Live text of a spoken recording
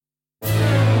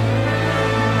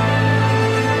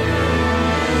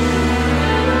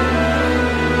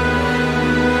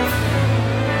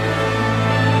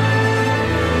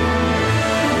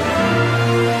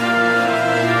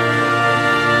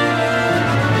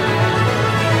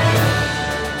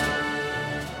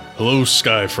Hello,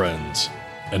 Sky Friends,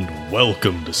 and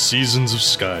welcome to Seasons of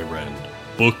Skyrend,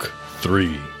 Book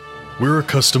 3. We're a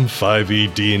custom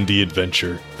 5e D&D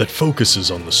adventure that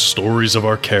focuses on the stories of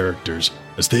our characters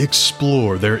as they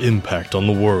explore their impact on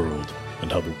the world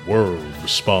and how the world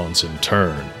responds in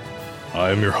turn.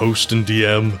 I am your host and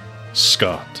DM,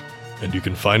 Scott, and you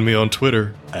can find me on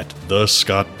Twitter at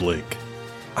 @TheScottBlake.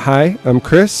 Hi, I'm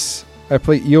Chris. I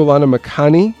play Iolana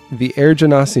Makani, the Air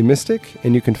Genasi Mystic,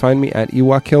 and you can find me at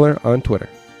Iwakiller on Twitter.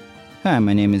 Hi,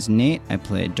 my name is Nate. I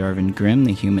play Darvin Grimm,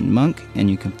 the Human Monk,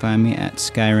 and you can find me at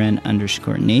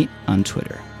Skyren_Nate on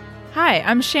Twitter. Hi,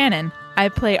 I'm Shannon. I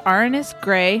play Aranis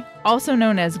Grey, also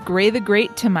known as Grey the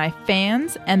Great to my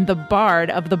fans, and the Bard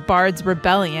of the Bard's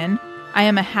Rebellion. I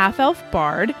am a half-elf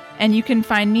bard, and you can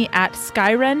find me at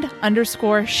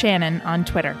Skyrend_Shannon on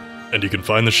Twitter. And you can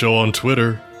find the show on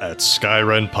Twitter at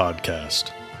Skyrend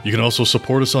Podcast. You can also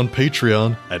support us on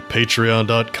Patreon at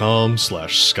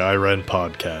patreon.com/Skyrend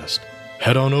Podcast.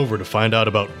 Head on over to find out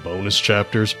about bonus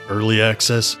chapters, early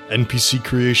access, NPC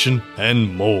creation,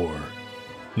 and more.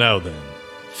 Now then,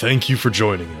 thank you for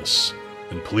joining us,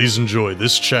 and please enjoy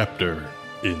this chapter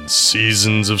in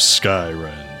Seasons of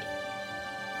Skyrend.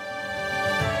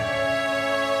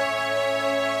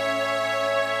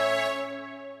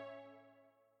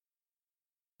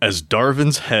 As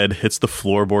Darvin's head hits the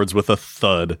floorboards with a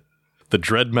thud, the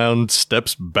Dreadmound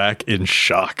steps back in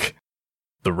shock.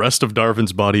 The rest of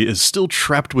Darvin's body is still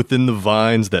trapped within the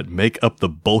vines that make up the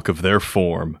bulk of their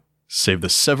form, save the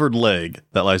severed leg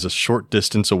that lies a short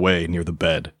distance away near the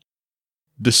bed.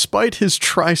 Despite his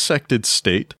trisected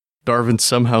state, Darvin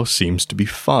somehow seems to be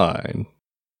fine.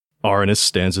 Aranis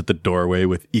stands at the doorway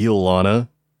with Iolana,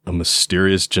 a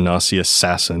mysterious Genasi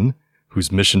assassin,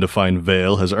 whose mission to find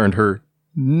Vale has earned her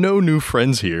no new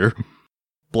friends here,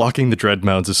 blocking the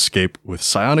Dreadmound's escape with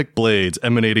psionic blades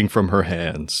emanating from her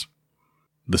hands.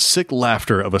 The sick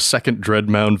laughter of a second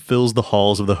Dreadmound fills the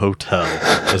halls of the hotel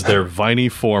as their viney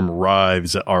form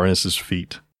writhes at Aranis'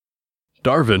 feet.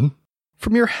 Darvin,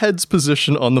 from your head's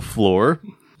position on the floor,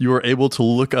 you are able to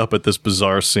look up at this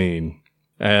bizarre scene,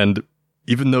 and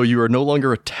even though you are no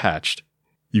longer attached,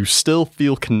 you still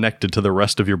feel connected to the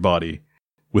rest of your body,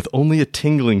 with only a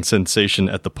tingling sensation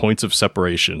at the points of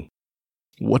separation.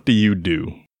 What do you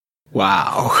do?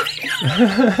 Wow.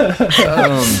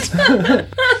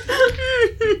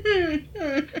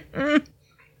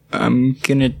 I'm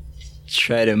gonna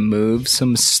try to move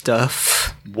some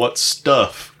stuff. What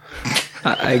stuff?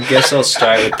 I guess I'll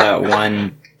start with that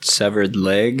one severed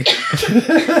leg.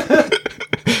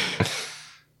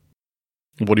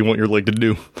 What do you want your leg to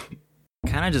do?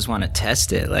 Kind of just want to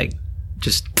test it,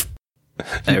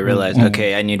 I realized,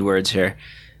 okay, I need words here.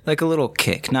 Like a little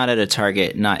kick, not at a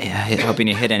target, not helping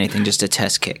you hit anything, just a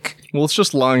test kick. Well, it's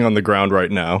just lying on the ground right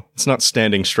now. It's not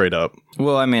standing straight up.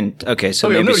 Well, I mean, okay, so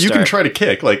maybe maybe you can try to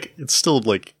kick. It's still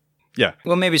yeah.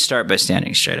 Well, maybe start by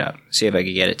standing straight up. See if I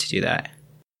could get it to do that.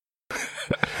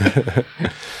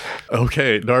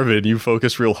 Okay, Darvin, you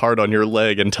focus real hard on your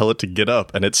leg and tell it to get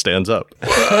up, and it stands up.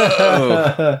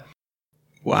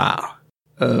 Wow.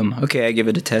 Okay, I give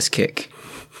it a test kick.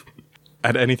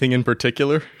 At anything in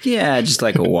particular? Yeah, just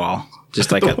like a wall.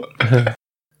 Just like a...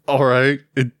 Alright,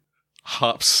 it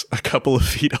hops a couple of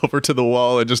feet over to the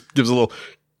wall and just gives a little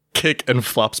kick and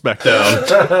flops back down.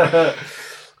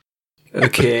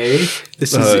 Okay,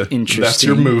 this is interesting. That's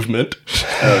your movement.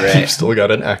 Alright. You've still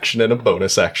got an action and a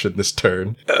bonus action this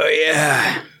turn. Oh,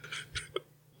 yeah.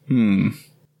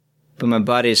 But my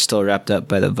body is still wrapped up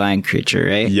by the vine creature,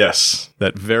 right? Yes,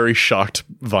 that very shocked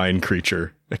vine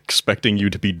creature, expecting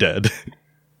you to be dead.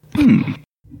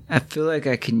 I feel like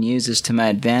I can use this to my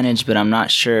advantage, but I'm not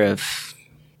sure if...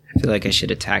 I feel like I should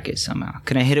attack it somehow.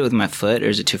 Can I hit it with my foot, or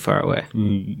is it too far away?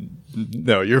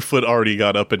 No, your foot already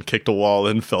got up and kicked a wall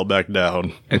and fell back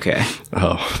down. Okay.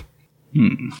 Oh.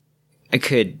 I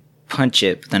could punch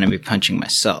it, but then I'd be punching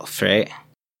myself, right?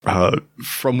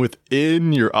 From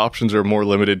within, your options are more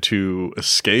limited to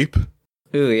escape.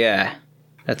 Ooh, yeah.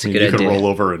 That's a good idea. You could roll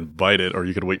over and bite it, or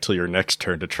you could wait till your next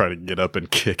turn to try to get up and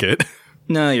kick it.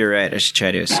 No, you're right. I should try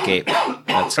to escape.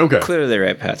 That's clearly the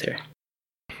right path here.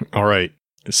 All right.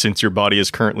 Since your body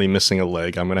is currently missing a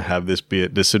leg, I'm going to have this be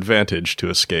at disadvantage to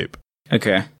escape.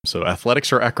 Okay. So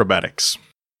athletics or acrobatics?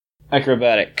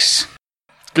 Acrobatics.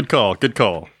 Good call, good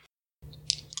call.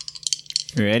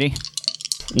 You ready?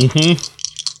 Mm-hmm.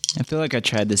 I feel like I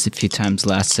tried this a few times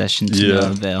last session to no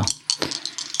avail.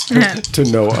 To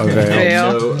no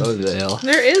avail. No avail.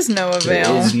 There is no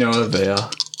avail. There is no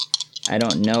avail. I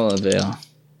don't know avail.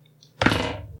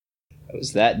 What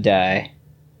was that die?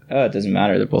 Oh, it doesn't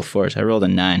matter. They're both 4s. I rolled a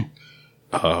 9.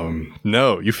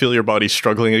 No, you feel your body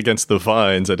struggling against the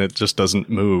vines and it just doesn't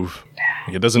move.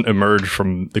 It doesn't emerge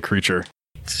from the creature.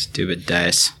 Stupid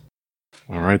dice.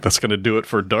 All right, that's going to do it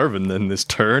for Darvin then this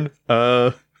turn.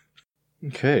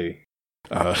 Okay.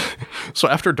 So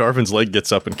after Darvin's leg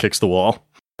gets up and kicks the wall,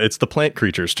 it's the plant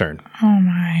creature's turn. Oh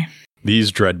my.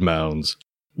 These dread mounds.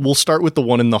 We'll start with the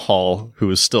one in the hall who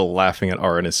is still laughing at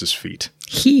Aranis's feet.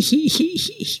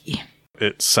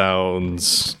 It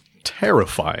sounds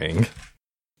terrifying.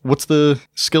 What's the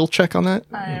skill check on that?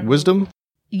 Wisdom?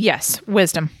 Yes,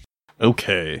 wisdom.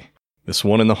 Okay. This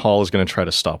one in the hall is going to try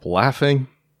to stop laughing.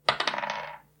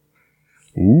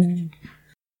 Ooh.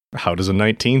 How does a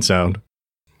 19 sound?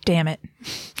 Damn it.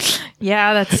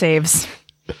 Yeah, that saves.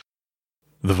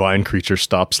 The vine creature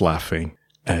stops laughing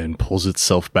and pulls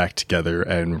itself back together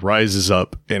and rises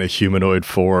up in a humanoid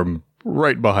form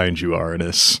right behind you,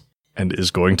 Aranis, and is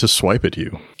going to swipe at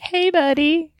you. Hey,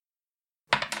 buddy.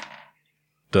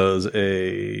 Does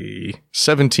a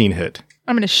 17 hit.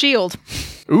 I'm going to shield.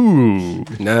 Ooh.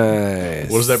 Nice.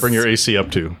 What does that bring your AC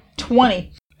up to?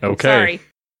 20. Okay. Sorry.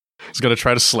 It's going to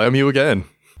try to slam you again.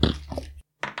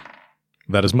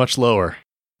 That is much lower.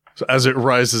 So as it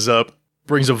rises up,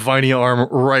 brings a viney arm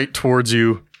right towards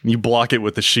you. You block it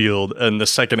with the shield, and the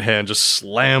second hand just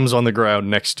slams on the ground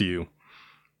next to you.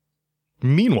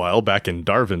 Meanwhile, back in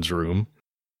Darvin's room,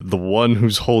 the one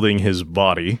who's holding his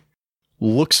body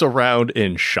looks around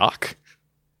in shock,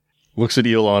 looks at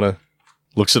Iolana,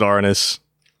 looks at Aranis,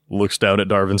 looks down at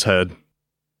Darvin's head.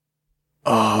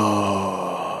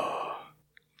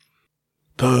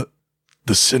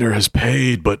 The sinner has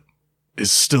paid, but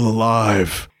is still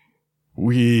alive.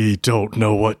 We don't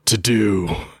know what to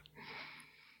do.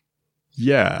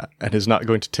 Yeah, and is not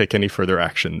going to take any further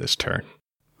action this turn.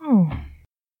 Oh.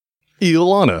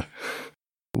 Iolana.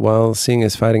 Well, seeing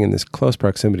as fighting in this close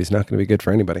proximity is not going to be good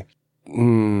for anybody.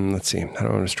 Let's see. How do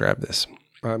I want to strap this?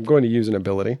 I'm going to use an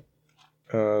ability.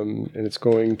 And it's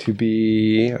going to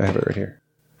be... I have it right here.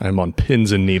 I'm on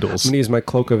pins and needles. I'm going to use my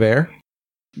Cloak of Air,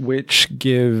 which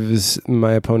gives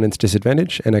my opponents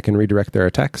disadvantage, and I can redirect their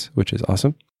attacks, which is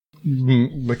awesome.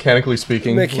 Mechanically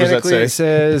speaking, what Mechanically, does that say? it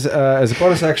says, as a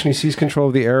bonus action, you seize control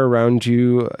of the air around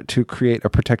you to create a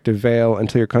protective veil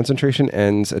until your concentration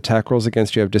ends. Attack rolls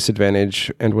against you have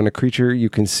disadvantage, and when a creature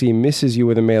you can see misses you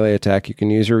with a melee attack, you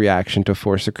can use your reaction to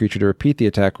force the creature to repeat the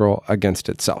attack roll against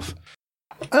itself.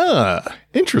 Ah,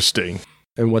 interesting.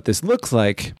 And what this looks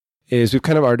like is we've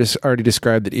kind of already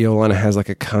described that Iolana has like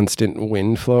a constant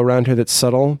wind flow around her that's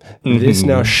subtle. Mm-hmm. This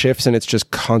now shifts and it's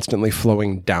just constantly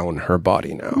flowing down her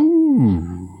body now.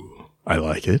 Ooh, I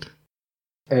like it.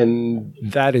 And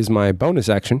that is my bonus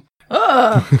action.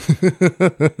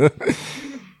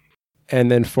 And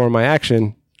then for my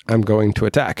action, I'm going to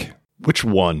attack. Which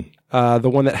one? The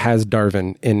one that has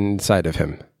Darvin inside of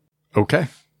him. Okay.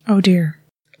 Oh, dear.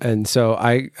 And so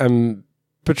I'm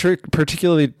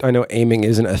particularly, I know aiming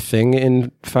isn't a thing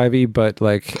in 5e, but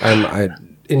like I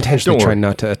intentionally try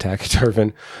not to attack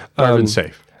Darvin. Darvin's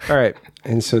safe. All right.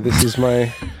 And so this is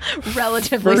my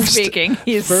Relatively speaking,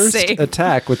 he's first safe.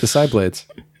 attack with the side blades.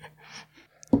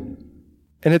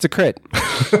 And it's a crit.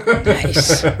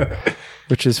 Nice.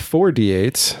 Which is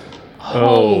 4d8s.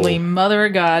 Holy mother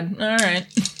of God. All right.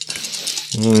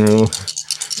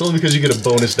 It's only because you get a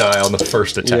bonus die on the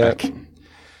first attack. Yeah.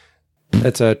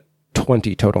 That's a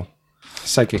 20 total.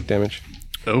 Psychic damage.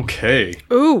 Okay.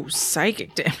 Ooh,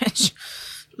 psychic damage.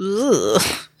 Ugh.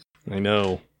 I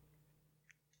know.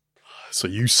 So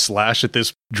you slash at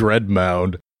this dread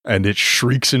mound, and it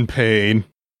shrieks in pain.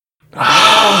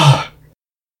 Ah!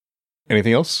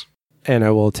 Anything else? And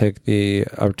I will take the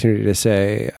opportunity to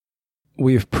say,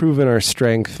 we've proven our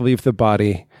strength. Leave the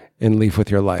body and leave with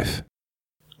your life.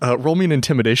 Roll me an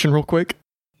intimidation real quick.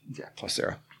 Yeah,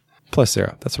 +0.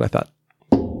 +0. That's what I thought.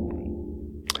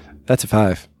 That's a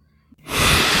 5.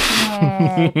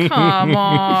 Oh, come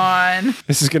on.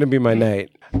 This is going to be my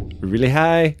night. Really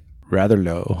high, rather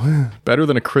low. Better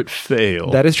than a crit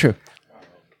fail. That is true.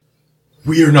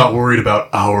 We are not worried about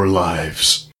our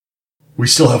lives. We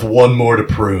still have one more to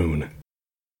prune.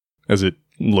 As it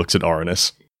looks at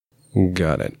Aranis.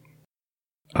 Got it.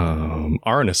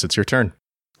 Aranis, it's your turn.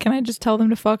 Can I just tell them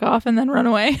to fuck off and then run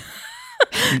away?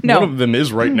 No. One of them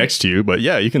is right next to you, but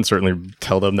yeah, you can certainly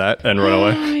tell them that and run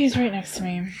away. Oh, he's right next to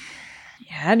me. He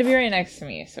had to be right next to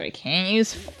me, so I can't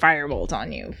use Firebolt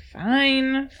on you.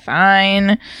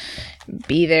 Fine.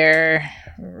 Be there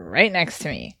right next to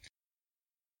me.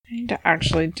 I need to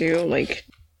actually do, like,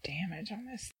 damage on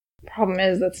this. Problem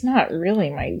is, that's not really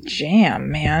my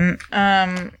jam, man.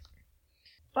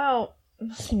 Well,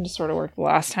 this seemed to sort of work the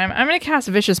last time. I'm going to cast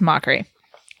Vicious Mockery.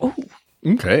 Oh.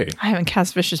 Okay. I haven't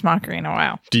cast Vicious Mockery in a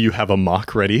while. Do you have a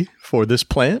mock ready for this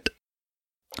plant?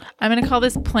 I'm going to call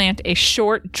this plant a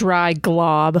short, dry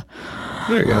glob.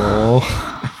 There you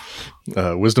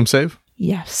go. Wisdom save?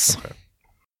 Yes. Okay.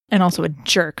 And also a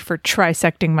jerk for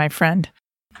trisecting my friend.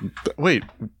 Wait,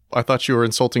 I thought you were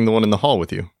insulting the one in the hall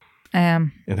with you. I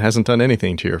am. It hasn't done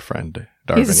anything to your friend,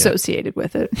 Darvin. He's associated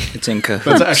with it. It's in cahoots.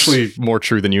 That's actually more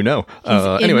true than you know.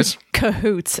 Anyways.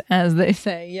 Cahoots, as they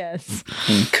say, yes.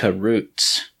 In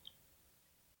cahoots.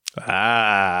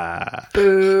 Ah.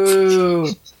 Boo.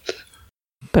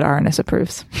 But Arnis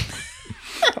approves.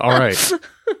 All right.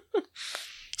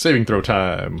 Saving throw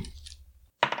time.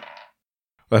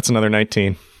 That's another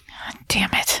 19. Damn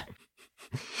it.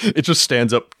 It just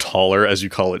stands up taller as you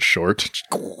call it short.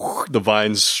 The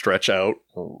vines stretch out,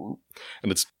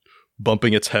 and it's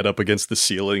bumping its head up against the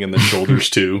ceiling and the shoulders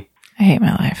too. I hate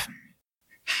my life.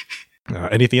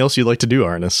 Anything else you'd like to do,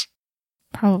 Arnis?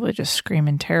 Probably just scream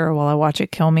in terror while I watch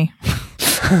it kill me.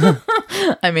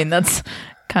 I mean, that's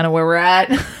kind of where we're at.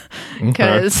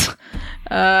 Because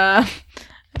I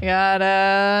got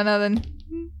nothing.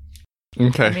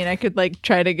 Okay. I mean, I could like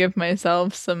try to give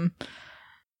myself some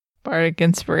bardic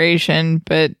inspiration,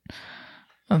 but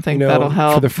I don't think that'll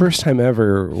help. For the first time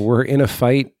ever, we're in a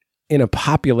fight in a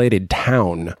populated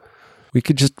town. We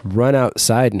could just run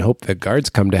outside and hope the guards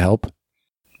come to help.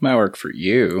 Might work for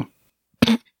you.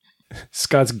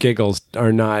 Scott's giggles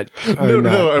are not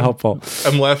helpful.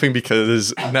 I'm laughing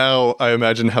because now I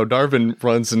imagine how Darvin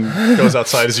runs and goes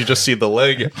outside as you just see the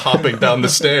leg hopping down the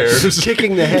stairs.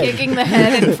 Kicking the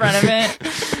head in front of it.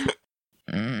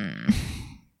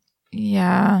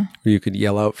 Yeah. Or you could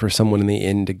yell out for someone in the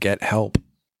inn to get help.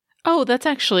 Oh, that's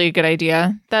actually a good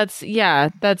idea. That's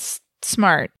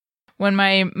smart. When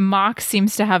my mock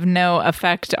seems to have no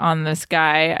effect on this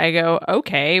guy, I go,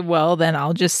 okay, well, then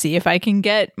I'll just see if I can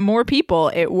get more people.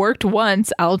 It worked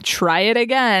once. I'll try it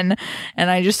again.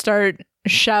 And I just start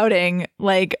shouting,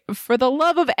 like, for the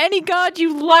love of any god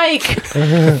you like,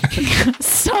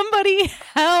 somebody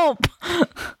help.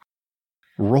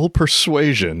 Roll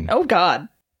persuasion. Oh, God.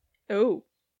 Oh.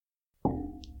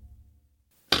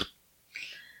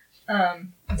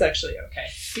 It's actually okay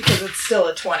because it's still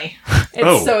a 20.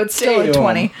 It's still a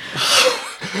 20.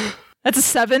 That's a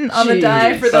 7 on the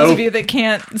die for those of you that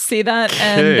can't see that,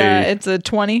 and it's a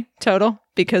 20 total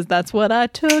because that's what I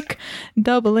took,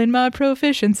 doubling my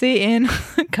proficiency in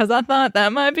because I thought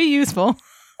that might be useful.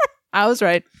 I was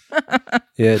right.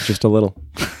 Yeah, just a little.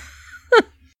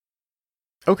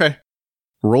 Okay,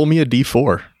 roll me a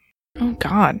d4. Oh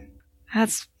God,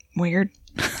 that's weird.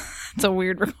 It's a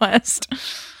weird request.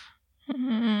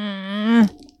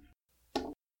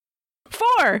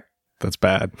 4. That's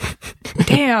bad.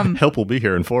 Damn. Help will be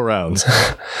here in 4 rounds.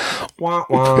 Wah,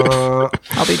 wah.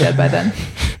 I'll be dead by then.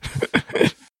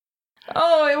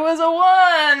 Oh, it was a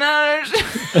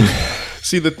 1.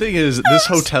 See, the thing is, this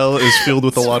hotel is filled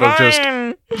with a lot of just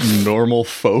normal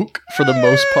folk for the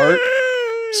most part.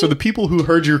 So the people who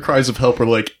heard your cries of help were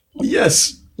like,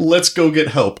 yes, let's go get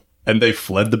help. And they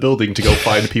fled the building to go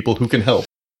find people who can help.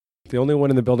 The only one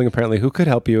in the building apparently who could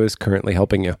help you is currently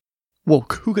helping you. Well,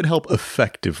 who could help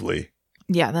effectively?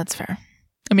 Yeah, that's fair.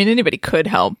 I mean, anybody could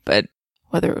help, but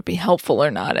whether it would be helpful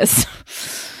or not is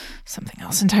something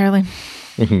else entirely.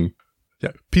 Mm-hmm.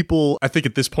 Yeah, people, I think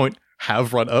at this point,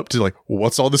 have run up to like,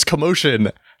 what's all this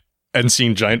commotion? And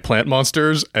seen giant plant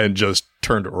monsters and just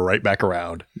turned right back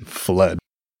around and fled.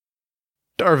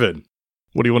 Darvin,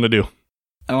 what do you want to do?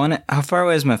 How far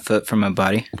away is my foot from my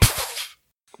body?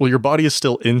 Well, your body is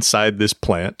still inside this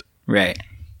plant. Right.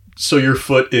 So your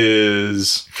foot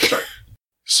is... Sorry.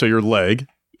 So your leg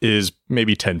is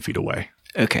maybe 10 feet away.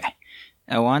 Okay.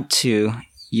 I want to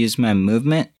use my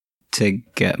movement to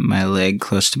get my leg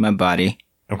close to my body.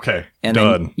 Okay, and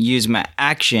done. Then use my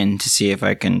action to see if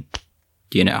I can,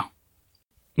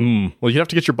 Well, you have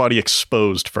to get your body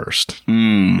exposed first.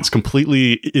 It's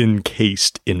completely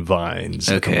encased in vines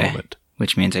at the moment.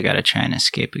 Which means I gotta try and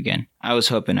escape again. I was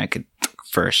hoping I could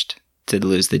first to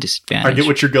lose the disadvantage. I get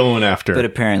what you're going after. But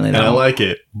apparently and I like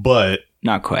it, but...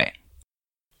 Not quite.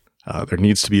 There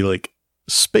needs to be,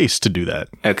 space to do that.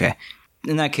 Okay.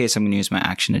 In that case, I'm going to use my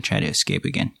action to try to escape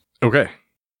again. Okay.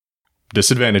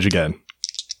 Disadvantage again.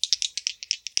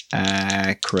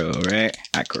 Acro, right?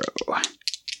 Acro. Well,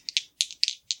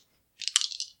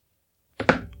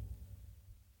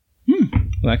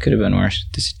 that could have been worse.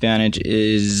 Disadvantage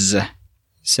is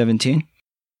 17.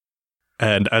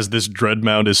 And as this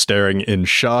Dreadmount is staring in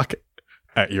shock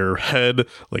at your head,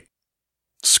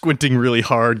 squinting really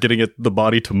hard, getting the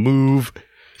body to move,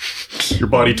 your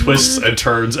body twists and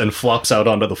turns and flops out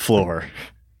onto the floor.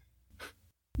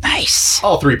 Nice.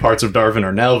 All 3 parts of Darvin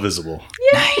are now visible.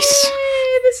 Nice.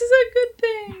 Yay, this is a good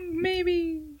thing.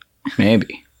 Maybe.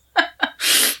 Maybe.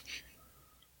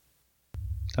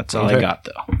 That's all I Okay. got,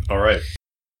 though. All right.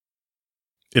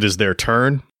 It is their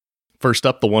turn. First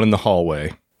up, the one in the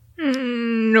hallway.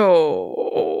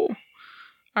 No.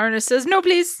 Arnis says, no,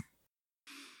 please.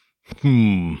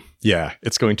 Yeah,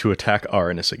 it's going to attack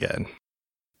Aranus again.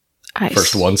 I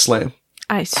First one slam.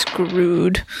 I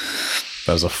screwed.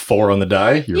 That was a 4 on the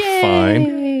die. You're fine.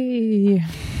 Yay.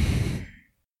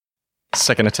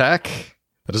 Second attack.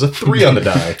 That is a 3 on the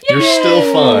die. You're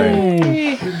still fine.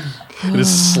 Yay. It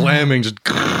is slamming. Just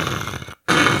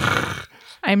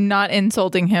I'm not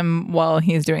insulting him while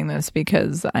he's doing this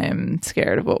because I am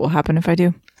scared of what will happen if I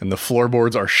do. and the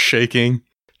floorboards are shaking,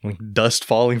 like dust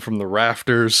falling from the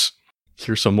rafters.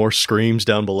 Hear some more screams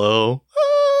down below.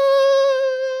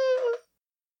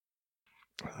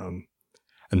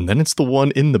 And then it's the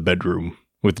one in the bedroom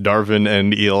with Darvin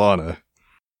and Iolana.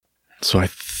 So I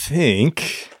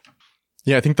think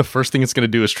the first thing it's going to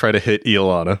do is try to hit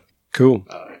Iolana. Cool.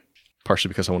 Partially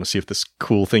because I want to see if this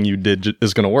cool thing you did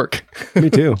is going to work. Me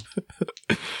too.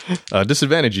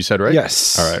 Disadvantage, you said, right?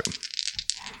 Yes. All right.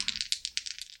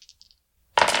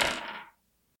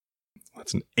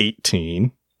 That's an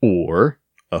 18 or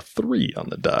a 3 on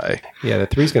the die. Yeah, the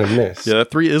 3's going to miss. Yeah,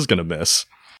 that 3 is going to miss.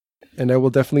 And I will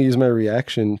definitely use my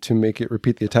reaction to make it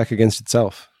repeat the attack against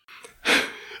itself.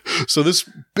 So this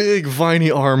big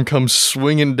viney arm comes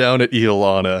swinging down at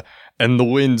Iolana, and the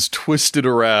wind's twisted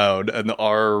around, and the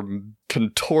arm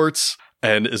contorts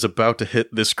and is about to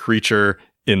hit this creature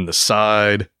in the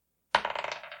side.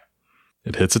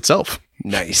 It hits itself.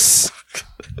 Nice.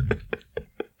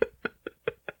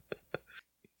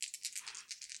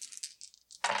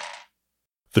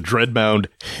 The Dreadmound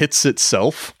hits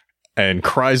itself and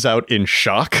cries out in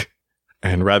shock,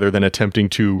 and rather than attempting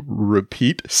to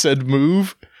repeat said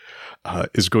move,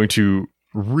 is going to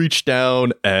reach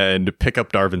down and pick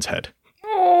up Darvin's head.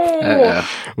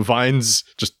 Vines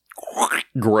just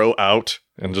grow out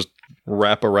and just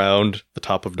wrap around the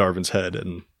top of Darvin's head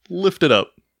and lift it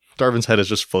up. Darvin's head is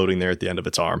just floating there at the end of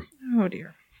its arm. Oh,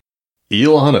 dear.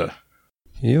 Iolana.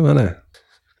 You wanna?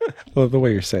 Well, the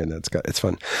way you're saying that, it's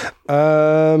fun.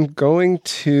 I'm going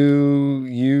to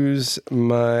use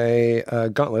my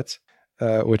gauntlets,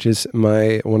 which is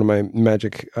one of my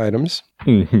magic items.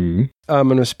 Mm-hmm. I'm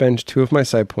going to spend 2 of my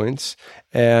side points,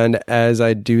 and as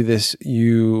I do this,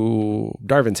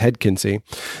 Darvin's head can see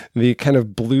the kind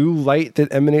of blue light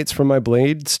that emanates from my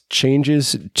blades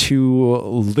changes to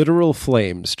literal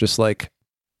flames, just like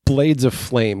blades of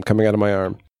flame coming out of my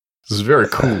arm. This is very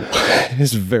cool.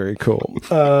 It's very cool.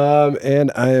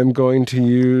 And I am going to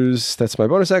use, that's my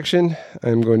bonus action.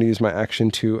 I'm going to use my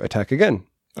action to attack again.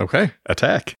 Okay,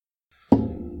 attack.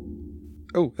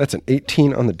 Oh, that's an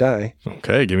 18 on the die.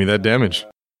 Okay, give me that damage.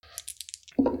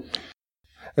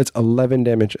 That's 11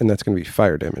 damage, and that's going to be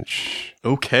fire damage.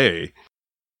 Okay.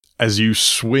 As you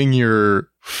swing your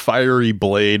fiery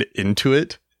blade into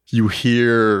it, you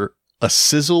hear a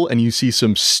sizzle and you see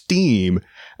some steam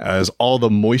as all the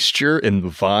moisture in the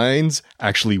vines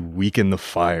actually weaken the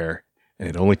fire. And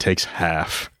it only takes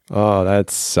half. Oh, that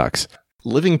sucks.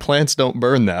 Living plants don't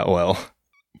burn that well.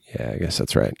 Yeah, I guess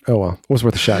that's right. Oh, well. It was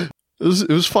worth a shot.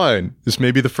 It was fine. This may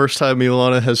be the first time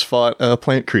Iolana has fought a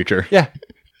plant creature. Yeah.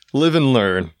 Live and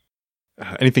learn.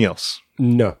 Anything else?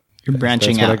 No. You're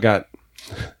branching That's what out. I got.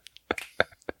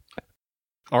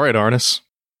 All right, Arnis.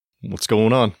 What's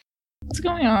going on? What's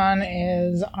going on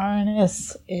is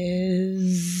Arnis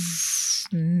is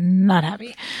not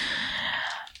happy.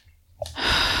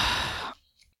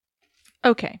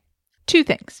 Okay. 2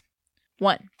 things.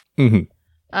 1. Mm-hmm.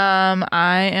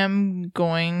 I am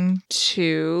going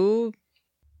to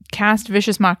cast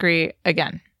Vicious Mockery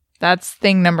again. That's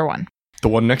thing number 1. The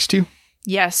one next to you?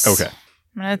 Yes. Okay.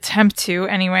 I'm going to attempt to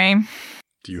anyway.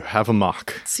 Do you have a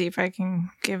mock? Let's see if I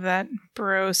can give that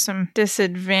bro some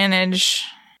disadvantage.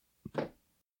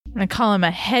 I'm going to call him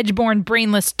a hedge-born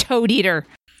brainless toad eater.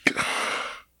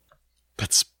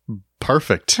 That's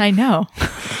perfect. I know.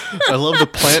 I love the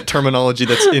plant terminology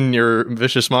that's in your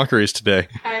vicious mockeries today.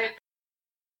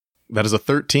 That is a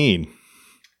 13.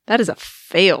 That is a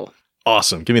fail.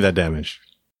 Awesome. Give me that damage.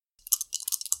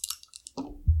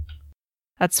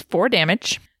 That's 4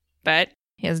 damage, but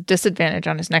he has disadvantage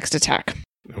on his next attack.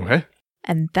 Okay.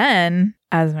 And then,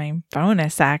 as my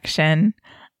bonus action,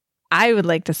 I would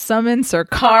like to summon Sir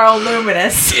Carl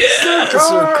Luminous. Yeah!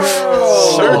 Sir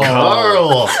Carl! Sir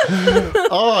Carl!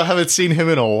 Oh, I haven't seen him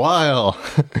in a while.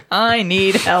 I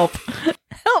need help.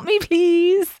 Help me,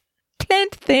 please.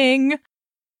 Plant thing.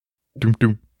 Doom,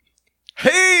 doom.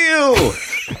 Hail!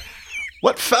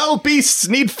 What foul beasts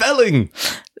need felling?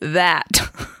 That.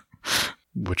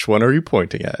 Which one are you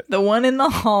pointing at? The one in the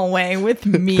hallway with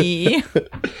me.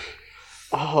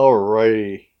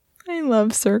 Alrighty. I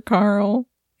love Sir Carl.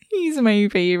 He's my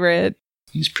favorite.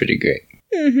 He's pretty great.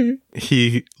 Mm-hmm.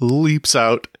 He leaps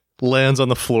out, lands on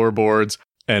the floorboards,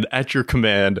 and at your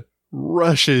command,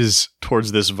 rushes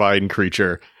towards this vine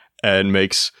creature and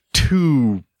makes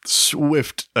 2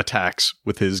 swift attacks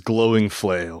with his glowing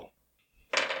flail.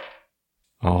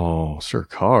 Oh, Sir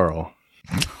Carl.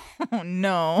 Oh,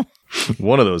 no.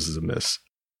 One of those is a miss.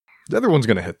 The other one's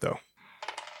going to hit, though.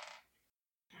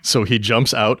 So he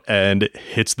jumps out and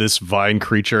hits this vine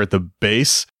creature at the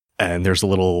base, and there's a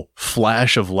little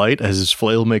flash of light as his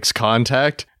flail makes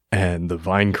contact, and the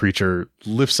vine creature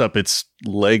lifts up its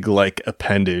leg-like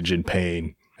appendage in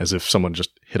pain, as if someone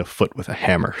just hit a foot with a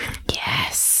hammer.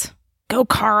 Yes. Go,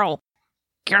 Carl.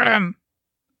 Get him.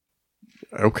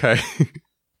 Okay.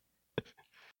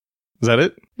 Is that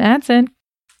it? That's it.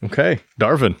 Okay.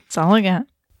 Darvin. That's all I got.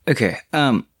 Okay.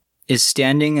 Is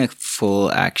standing a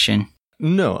full action?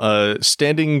 No,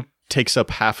 standing takes up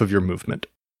half of your movement.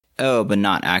 Oh, but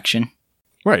not action?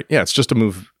 Right, yeah, it's just a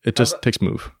move. It just takes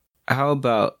move. How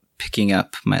about picking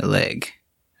up my leg?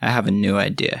 I have a new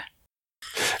idea.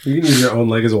 You can use your own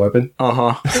leg as a weapon.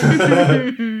 Uh-huh.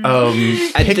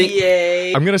 I think...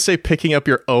 Yay! I'm going to say picking up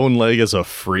your own leg as a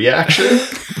free action.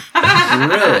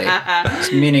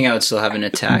 Really? Meaning I would still have an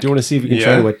attack. Do you want to see if you can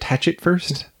try to attach it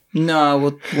first?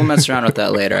 No, we'll mess around with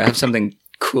that later. I have something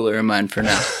cooler in mind for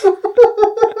now.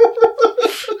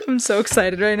 I'm so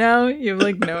excited right now. You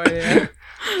have no idea.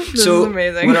 This is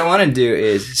amazing. What I want to do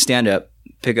is stand up,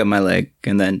 pick up my leg,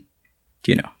 and then,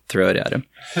 throw it at him.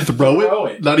 Throw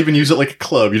it? Not even use it like a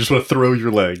club. You just want to throw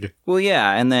your leg. Well,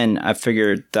 yeah, and then I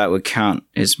figured that would count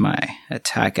as my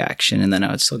attack action, and then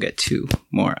I would still get 2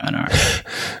 more unarmed.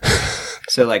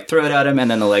 So, throw it at him, and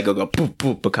then the leg will go boop,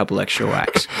 boop, a couple extra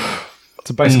whacks. It's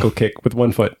a bicycle kick with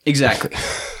 1 foot. Exactly.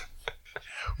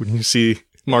 When you see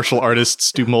martial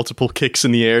artists do multiple kicks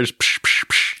in the air, psh, psh,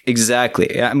 psh. Exactly.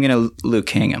 Yeah, I'm going to Liu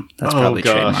Kang him. That's probably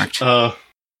trademarked.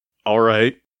 All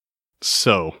right.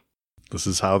 So, this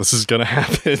is how this is going to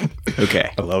happen.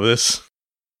 Okay. I love this.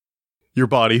 Your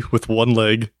body, with one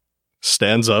leg,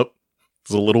 stands up.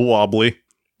 It's a little wobbly.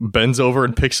 Bends over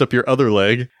and picks up your other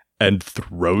leg and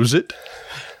throws it.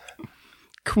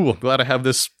 Cool. Glad I have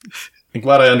this. I'm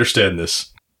glad I understand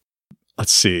this.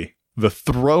 Let's see. The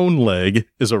thrown leg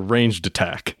is a ranged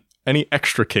attack. Any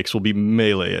extra kicks will be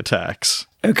melee attacks.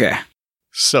 Okay.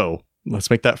 So, let's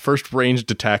make that first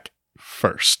ranged attack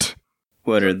first.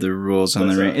 What are the rules on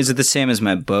the ring? Is it the same as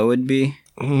my bow would be?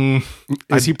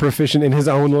 Is he proficient in his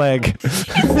own leg?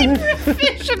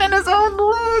 Proficient in his own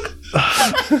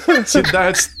leg. See,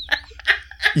 that's...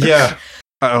 Yeah.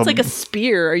 It's like a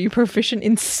spear. Are you proficient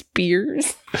in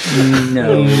spears?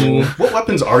 No. What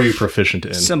weapons are you proficient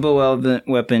in? Simple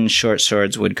weapon, short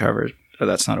swords, wood carvers. Oh,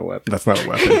 that's not a weapon. That's not a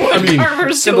weapon. I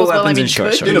mean, simple weapons and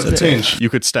short swords. in a pinch, you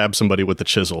could stab somebody with a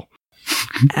chisel.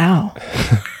 Ow.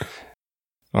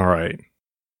 All right.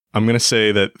 I'm going to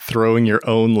say that throwing your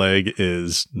own leg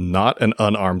is not an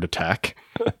unarmed attack.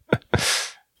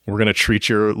 We're going to treat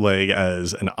your leg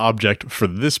as an object for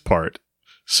this part.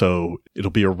 So it'll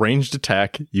be a ranged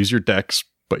attack. Use your dex,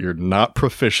 but you're not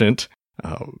proficient.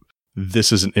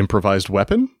 This is an improvised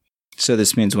weapon. So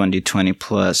this means 1d20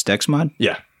 plus dex mod?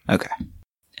 Yeah. Okay.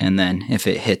 And then if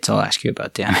it hits, I'll ask you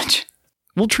about damage.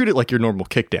 We'll treat it like your normal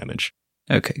kick damage.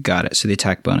 Okay, got it. So the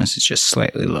attack bonus is just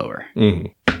slightly lower.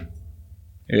 Mm-hmm.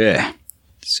 Yeah.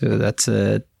 So that's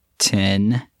a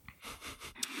 10.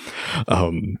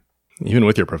 Even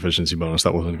with your proficiency bonus,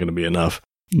 that wasn't going to be enough.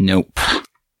 Nope.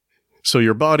 So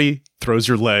your body throws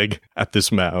your leg at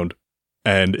this mound,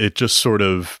 and it just sort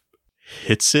of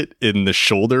hits it in the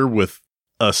shoulder with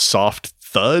a soft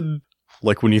thud,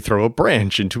 like when you throw a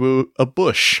branch into a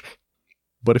bush.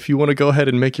 But if you want to go ahead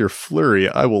and make your flurry,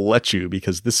 I will let you,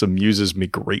 because this amuses me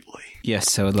greatly.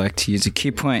 Yes, I would like to use a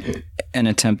key point and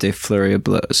attempt a flurry of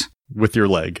blows. With your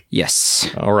leg. Yes.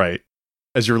 All right.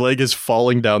 As your leg is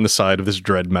falling down the side of this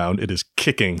dread mound, it is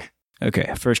kicking.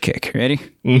 Okay, first kick. Ready?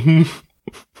 Mm-hmm.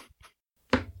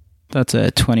 That's a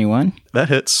 21. That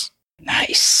hits.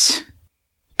 Nice.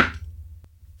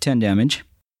 10 damage.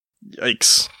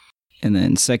 Yikes. And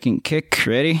then second kick.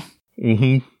 Ready?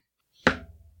 Mm-hmm.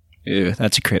 Ew,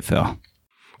 that's a crit fail.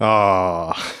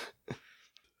 Ah.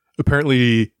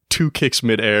 Apparently, 2 kicks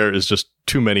midair is just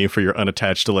too many for your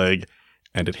unattached leg,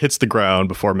 and it hits the ground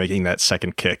before making that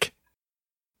second kick.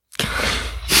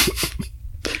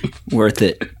 Worth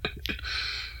it.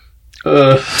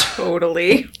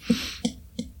 Totally.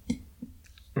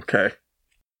 Okay.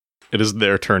 It is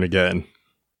their turn again.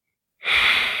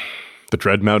 The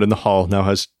Dreadmount in the hall now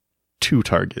has 2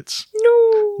 targets.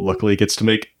 No. Luckily, it gets to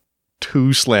make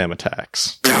 2 slam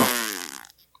attacks.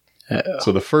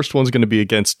 So the first one's going to be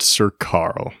against Sir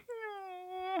Carl.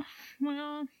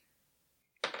 Well.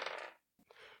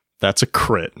 That's a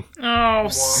crit. Oh,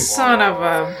 son of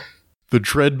a... The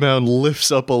Dreadmount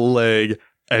lifts up a leg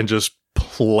and just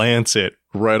plants it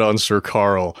right on Sir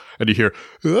Carl. And you hear...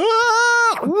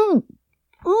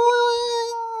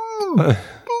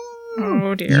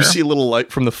 Oh, dear. You see a little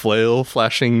light from the flail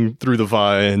flashing through the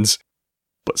vines.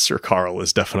 But Sir Carl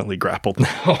is definitely grappled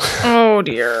now. Oh,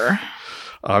 dear.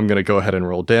 I'm going to go ahead and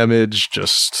roll damage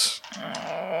just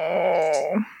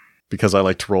because I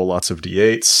like to roll lots of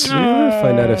d8s. Do you ever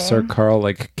find out if Sir Carl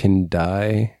can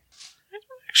die?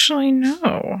 Actually,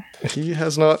 no. He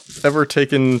has not ever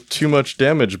taken too much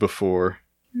damage before.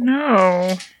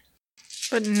 No.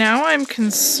 But now I'm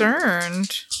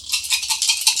concerned.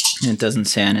 It doesn't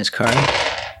say on his card.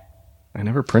 I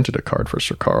never printed a card for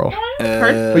Sir Carl.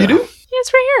 Oh, you do? yeah,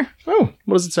 it's right here. Oh,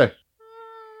 what does it say?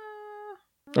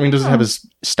 I mean, does it have his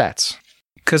stats?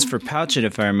 Because for Pouchet,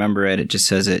 if I remember it, it just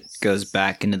says it goes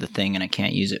back into the thing and I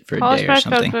can't use it for a Polish day or back,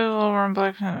 something.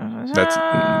 That's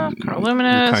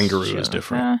Luminous. Kangaroo is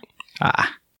different.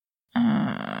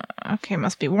 Okay,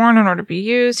 must be worn in order to be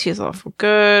used. He's lawful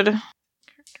good.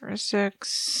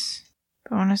 Characteristics.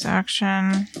 Bonus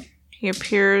action. He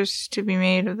appears to be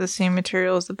made of the same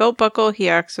material as the belt buckle. He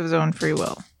acts of his own free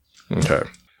will. Okay.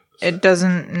 It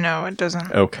doesn't. No, it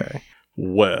doesn't. Okay.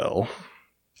 Well,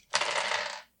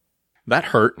 that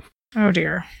hurt. Oh,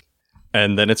 dear.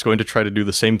 And then it's going to try to do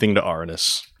the same thing to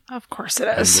Arnis. Of course it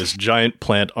And is. this giant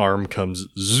plant arm comes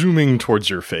zooming towards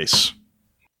your face.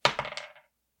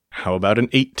 How about an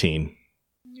 18?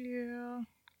 Yeah.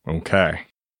 Okay.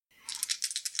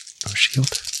 Oh, shield.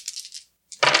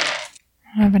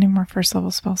 I don't have any more first level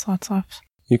spell slots left.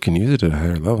 You can use it at a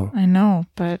higher level. I know,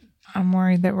 but I'm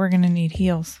worried that we're going to need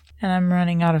heals. And I'm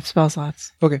running out of spell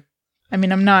slots. Okay. I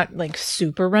mean, I'm not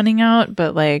super running out,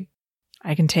 but I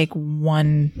can take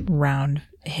 1 round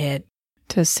hit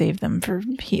to save them for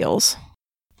heals.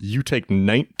 You take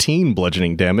 19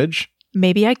 bludgeoning damage.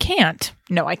 Maybe I can't.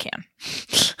 No, I can.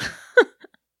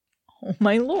 Oh,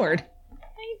 my lord.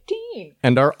 19.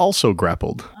 And are also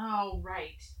grappled. Oh,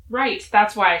 right. Right.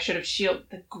 That's why I should have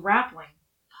shielded the grappling.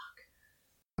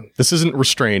 This isn't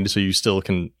restrained, so you still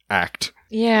can act.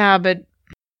 Yeah, but...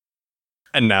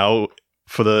 And now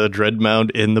for the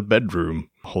Dreadmount in the bedroom,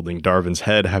 holding Darvin's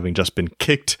head, having just been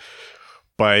kicked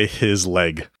by his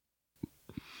leg.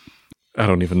 I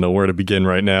don't even know where to begin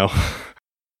right now.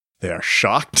 They are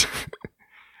shocked.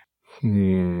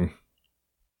 I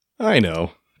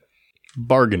know.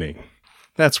 Bargaining.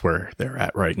 That's where they're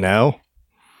at right now.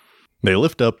 They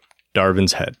lift up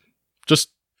Darvin's head.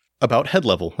 Just about head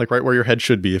level, like right where your head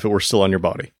should be if it were still on your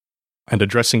body. And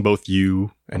addressing both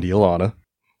you and Iolana,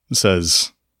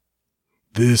 says,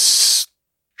 "This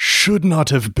should not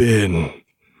have been.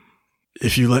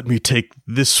 If you let me take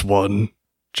this one,"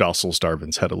 jostles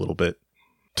Darvin's head a little bit,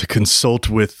 "to consult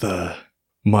with,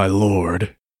 my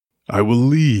lord, I will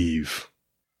leave.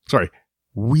 Sorry,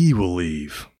 we will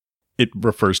leave." It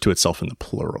refers to itself in the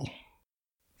plural.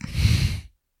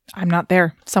 I'm not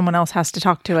there. Someone else has to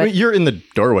talk to it. I mean, you're in the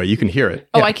doorway. You can hear it.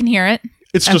 Oh, Yeah. I can hear it?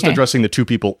 It's just Okay. addressing the 2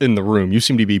 people in the room. You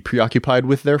seem to be preoccupied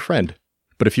with their friend.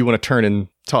 But if you want to turn and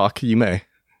talk, you may.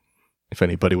 If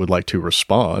anybody would like to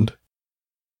respond.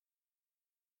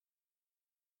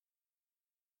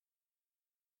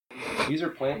 These are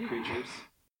plant creatures.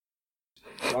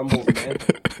 Rumble's men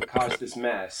caused this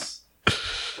mess.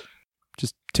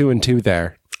 Just 2 and 2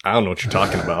 there. I don't know what you're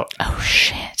talking about. Oh,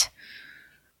 shit.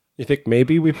 You think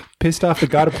maybe we pissed off the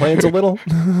god of plants a little?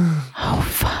 Oh,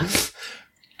 fuck.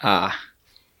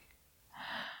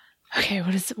 Okay,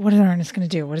 what is Ernest going to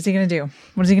do? What is he going to do?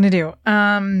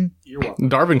 You're welcome.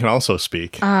 Darvin can also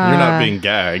speak. You're not being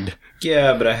gagged.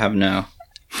 Yeah, but I have no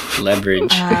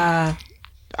leverage. I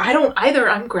don't either.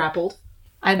 I'm grappled.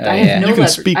 I yeah. have no You can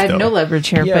leverage. speak, I have though. no leverage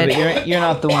here, Yeah, but but you're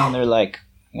not the one they're like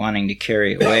wanting to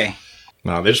carry away.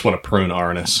 No, they just want to prune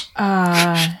Arnis.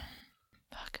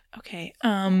 fuck. Okay.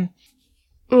 I'm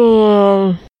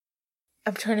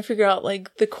trying to figure out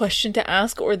the question to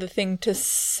ask or the thing to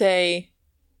say.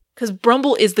 Because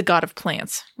Brumble is the god of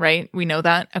plants, right? We know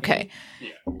that. Okay. Yeah.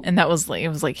 And that was it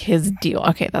was his deal.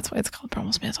 Okay, that's why it's called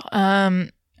Brumble's Mantle.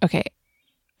 Okay.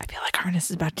 I feel like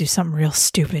Arnis is about to do something real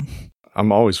stupid.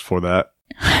 I'm always for that.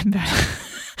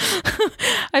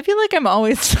 I feel like I'm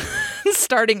always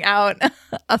starting out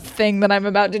a thing that I'm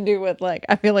about to do with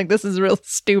I feel like this is real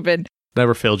stupid.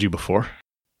 Never failed you before.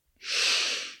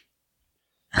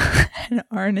 And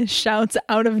Arnis shouts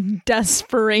out of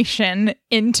desperation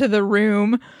into the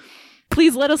room,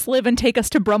 "Please let us live and take us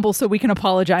to Brumble so we can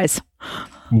apologize."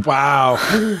 Wow.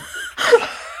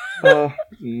 Like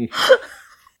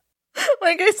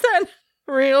I said,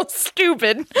 real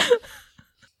stupid.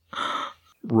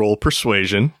 Roll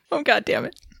persuasion. Oh, God damn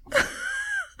it.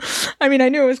 I mean, I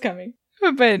knew it was coming,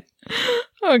 but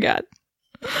oh, God.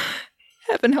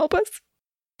 Heaven help us.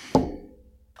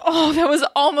 Oh, that was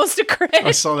almost a crit. I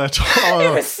saw that.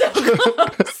 It was so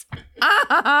close.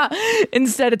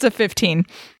 Instead, it's a 15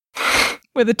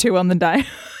 with a 2 on the die.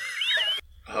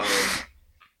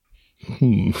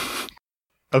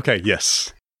 Okay,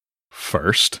 yes.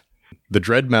 First, the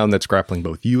dread mound that's grappling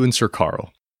both you and Sir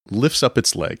Carl lifts up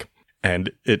its leg,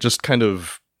 and it just kind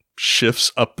of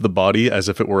shifts up the body as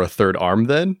if it were a third arm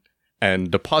then,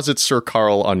 and deposits Sir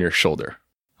Carl on your shoulder.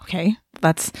 Okay,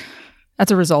 that's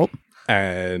a result.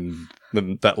 And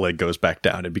then that leg goes back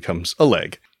down and becomes a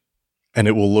leg. And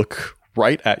it will look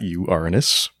right at you,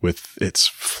 Arnis, with its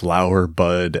flower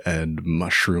bud and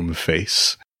mushroom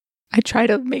face. I try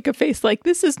to make a face like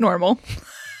this is normal.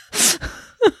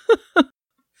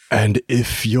 And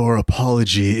if your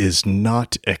apology is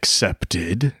not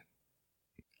accepted,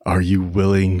 are you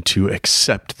willing to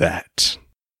accept that?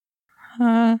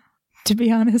 To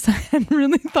be honest, I hadn't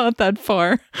really thought that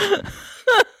far.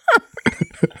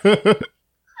 Oh, God.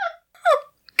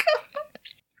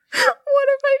 What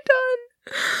have I done?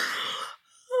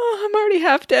 Oh, I'm already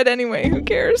half dead anyway. Who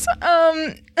cares?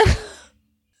 That's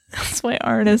why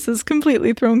Arnis has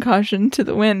completely thrown caution to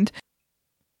the wind.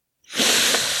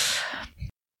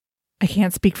 I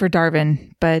can't speak for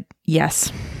Darvin, but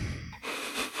yes.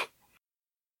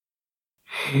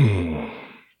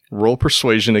 Roll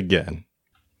persuasion again.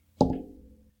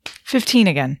 15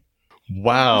 again.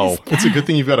 Wow. It's a good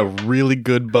thing you've got a really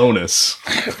good bonus.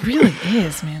 It really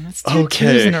is, man. That's 2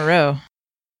 Okay. twos in a row.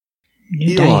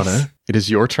 New dice. Ilana, it is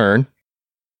your turn.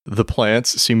 The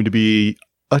plants seem to be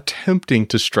attempting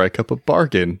to strike up a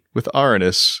bargain with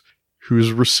Arnis,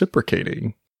 who's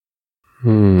reciprocating.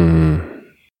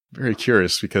 Very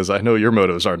curious, because I know your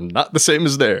motives are not the same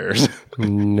as theirs.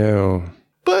 No.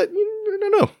 But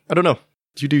I don't know.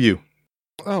 You do you.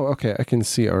 Oh, okay. I can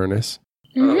see Arnis.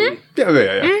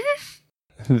 Yeah.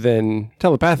 Then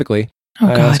telepathically, Oh,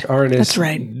 I God. ask Arnis, That's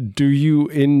right. do you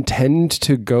intend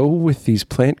to go with these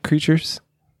plant creatures?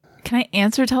 Can I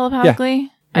answer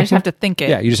telepathically? I just have to think it.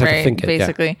 Yeah, you just have to think it, yeah.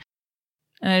 basically.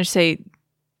 And I just say,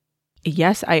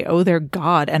 yes, I owe their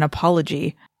god an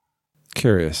apology.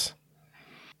 Curious.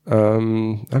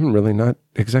 I'm really not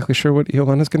exactly sure what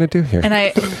Iolana's going to do here. And I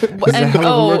This is a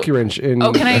hell of a monkey wrench in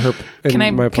can I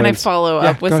my can I plans. follow Yeah,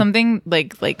 up with go ahead. something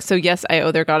like so? Yes, I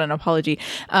owe their god an apology,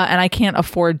 and I can't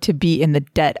afford to be in the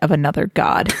debt of another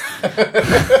god.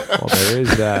 Well, there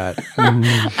is that.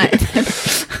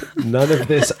 None of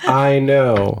this I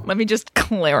know. Let me just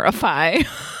clarify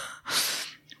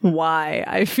why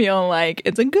I feel like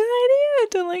it's a good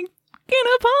idea to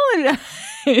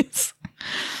apologize.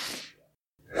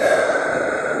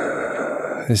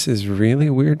 This is really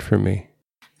weird for me.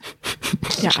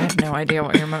 Yeah, I have no idea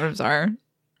what your motives are.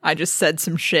 I just said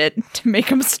some shit to make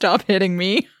him stop hitting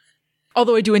me.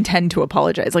 Although I do intend to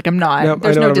apologize. Like, I'm not. Nope, I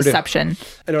There's know no what I'm gonna do. deception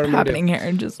I know what I'm gonna happening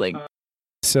here. Just like,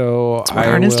 So what I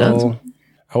Ernest does.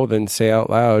 will then say out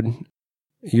loud,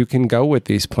 you can go with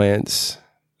these plants.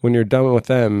 When you're done with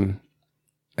them,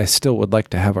 I still would like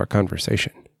to have our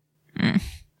conversation.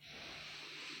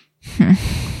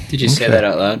 Did you say that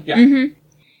out loud? Yeah. Mm-hmm.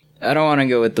 I don't want to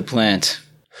go with the plant.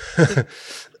 I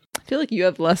feel like you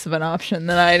have less of an option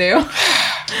than I do.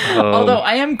 Although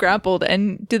I am grappled,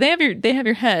 and do they have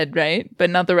your head, right?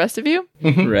 But not the rest of you?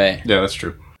 Right. Yeah, that's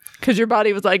true. Because your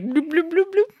body was like, bloop, bloop, bloop,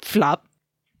 bloop, flop.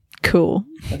 Cool.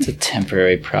 That's a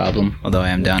temporary problem. Although I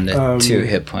am down to 2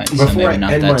 hit points, so Before maybe I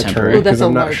not end that my temporary. turn, Well, that's because a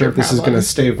I'm not sure larger if this is problem. going to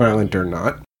stay violent or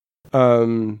not,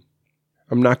 I'm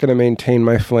not going to maintain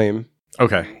my flame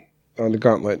Okay. on the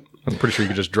gauntlet. I'm pretty sure you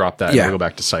could just drop that Yeah. and go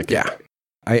back to psychic. Yeah.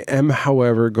 I am,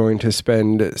 however, going to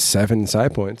spend 7 psi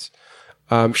points.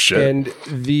 Shit. And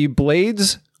the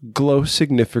blades glow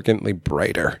significantly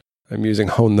brighter. I'm using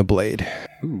Hone the Blade.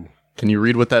 Can you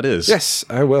read what that is? Yes,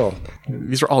 I will.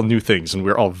 These are all new things, and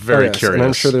we're all very Oh, yes, curious. And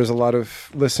I'm sure there's a lot of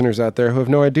listeners out there who have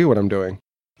no idea what I'm doing.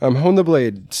 Hone the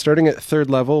Blade, starting at 3rd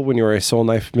level when you're a Soul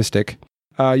Knife Mystic.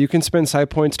 You can spend psi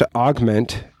points to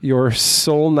augment your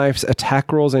Soul Knife's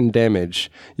attack rolls and damage.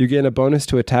 You gain a bonus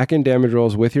to attack and damage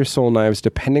rolls with your Soul Knives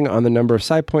depending on the number of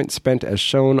psi points spent as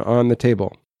shown on the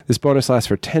table. This bonus lasts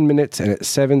for 10 minutes, and at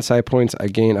 7 psi points, I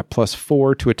gain a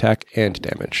 +4 to attack and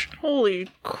damage. Holy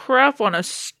crap on a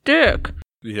stick.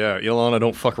 Yeah, Ilana,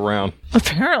 don't fuck around.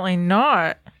 Apparently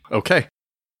not. Okay.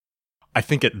 I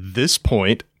think at this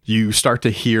point, you start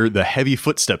to hear the heavy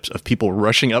footsteps of people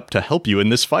rushing up to help you in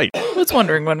this fight. I was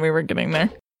wondering when we were getting there.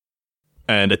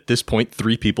 And at this point,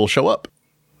 3 people show up.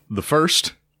 The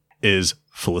first is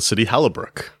Felicity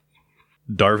Hallibrook,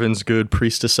 Darvin's good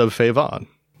priestess of Favon.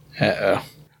 Uh-oh.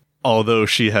 Although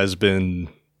she has been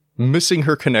missing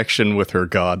her connection with her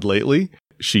god lately,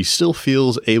 she still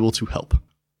feels able to help.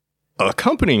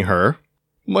 Accompanying her,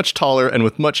 much taller and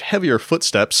with much heavier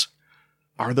footsteps,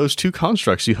 are those 2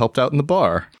 constructs you helped out in the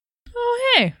bar.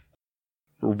 Oh, hey.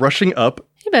 Rushing up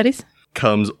Hey, buddies.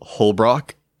 comes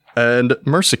Holbrock and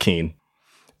Mersakeen.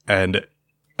 And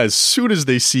as soon as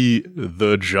they see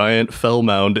the giant fell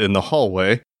mound in the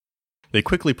hallway, they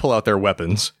quickly pull out their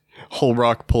weapons.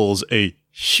 Holbrock pulls a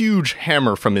huge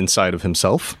hammer from inside of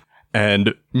himself,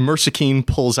 and Mersakeen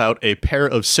pulls out a pair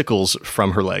of sickles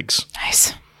from her legs.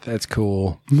 Nice. That's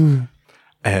cool.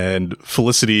 And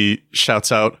Felicity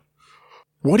shouts out,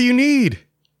 "What do you need?"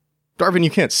 Darvin,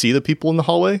 you can't see the people in the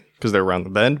hallway because they're around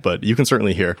the bend, but you can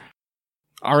certainly hear.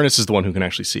 Arnis is the one who can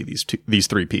actually see these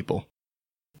 3 people.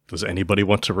 Does anybody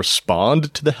want to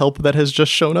respond to the help that has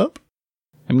just shown up?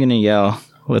 I'm gonna yell,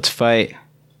 let's fight.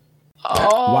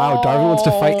 Wow, Darvin wants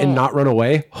to fight and not run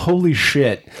away? Holy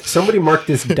shit. Somebody mark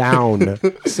this down.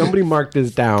 Somebody mark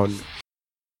this down.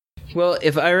 Well,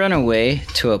 if I run away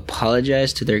to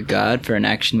apologize to their god for an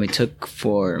action we took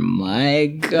for my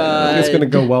god, It's going to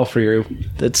go well for you.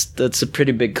 that's a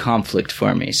pretty big conflict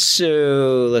for me.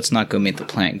 So let's not go meet the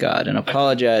plant god and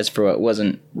apologize for what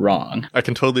wasn't wrong. I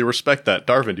can totally respect that.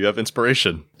 Darvin, do you have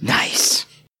inspiration? Nice.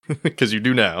 Because you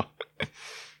do now.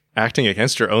 Acting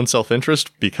against your own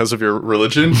self-interest because of your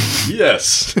religion?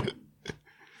 Yes.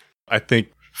 I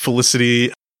think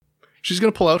Felicity, she's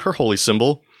going to pull out her holy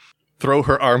symbol, throw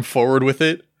her arm forward with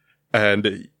it,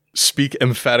 and speak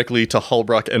emphatically to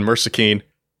Holbrock and Mersakeen,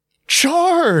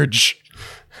 "Charge!"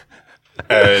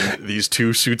 And these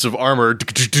 2 suits of armor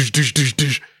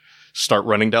start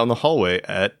running down the hallway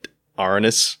at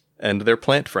Arnis and their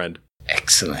plant friend.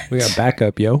 Excellent. We got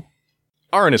backup, yo.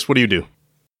 Arnis, what do you do?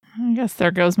 I guess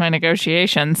there goes my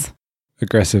negotiations.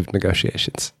 Aggressive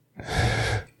negotiations.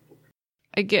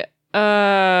 I guess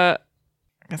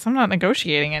I'm not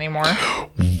negotiating anymore.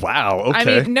 Wow,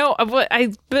 okay. I mean, no, but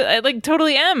I like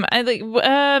totally am. Okay,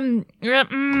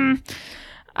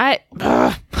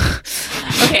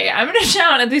 I'm gonna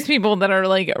shout at these people that are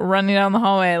like running down the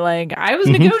hallway. Like, I was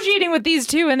negotiating with these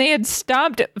 2 and they had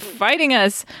stopped fighting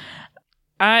us.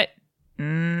 I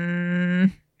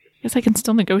guess I can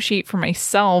still negotiate for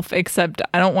myself, except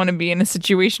I don't want to be in a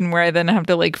situation where I then have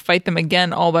to like fight them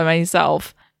again all by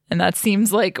myself. And that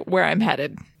seems like where I'm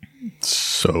headed.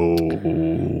 So...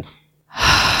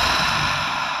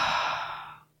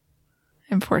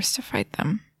 I'm forced to fight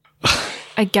them.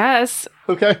 I guess.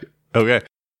 Okay.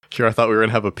 Here I thought we were going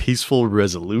to have a peaceful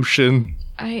resolution.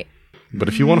 But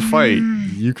if you want to fight,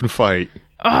 you can fight.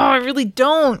 Oh, I really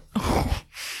don't.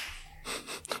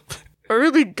 I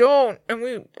really don't. And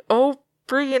we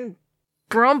friggin'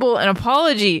 grumble an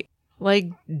apology. Like,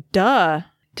 duh.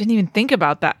 Didn't even think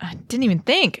about that. I didn't even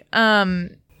think.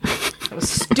 That was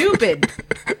stupid.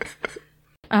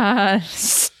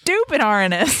 Stupid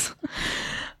Arnis.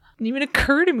 Didn't even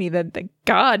occur to me that the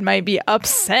god might be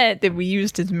upset that we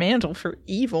used his mantle for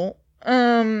evil.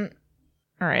 All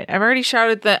right, I've already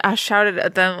shouted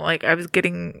at them like I was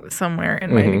getting somewhere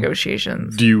in my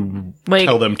negotiations. Do you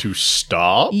tell them to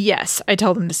stop? Yes, I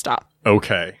tell them to stop.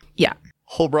 Okay. Yeah.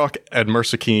 Holbrock and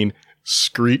Mersakeen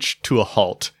screech to a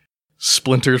halt.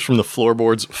 Splinters from the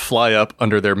floorboards fly up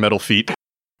under their metal feet.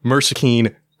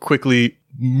 Mersakeen quickly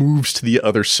moves to the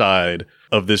other side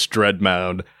of this dread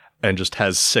mound and just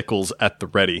has sickles at the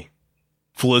ready.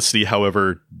 Felicity,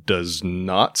 however, does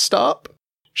not stop.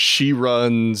 She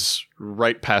runs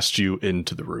right past you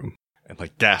into the room and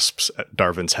like gasps at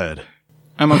Darvin's head.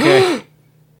 I'm okay.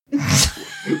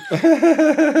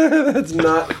 That's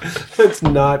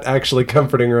not actually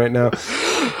comforting right now.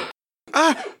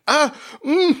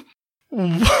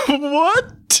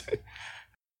 What?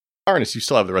 Arnis, you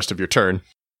still have the rest of your turn.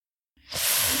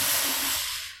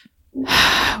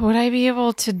 Would I be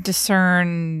able to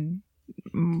discern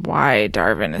why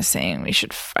Darvin is saying we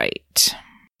should fight?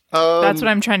 That's what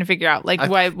I'm trying to figure out. Like,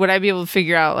 why would I be able to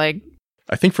figure out, like...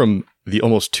 I think from the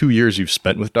almost 2 years you've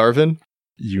spent with Darvin,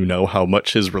 you know how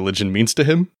much his religion means to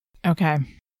him. Okay.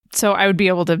 So I would be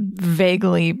able to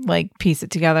vaguely, like, piece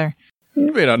it together.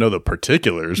 You may not know the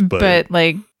particulars, but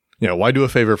like... You know, why do a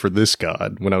favor for this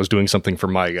god when I was doing something for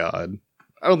my god?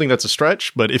 I don't think that's a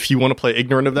stretch, but if you want to play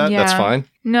ignorant of that, that's fine.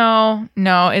 No,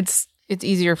 it's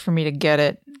easier for me to get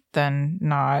it than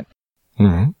not.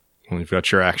 Mm-hmm. Well, you've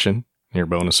got your action, your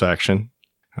bonus action.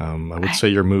 I would say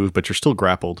you're moved, but you're still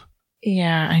grappled.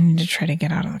 Yeah, I need to try to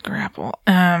get out of the grapple.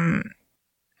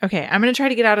 Okay, I'm going to try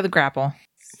to get out of the grapple.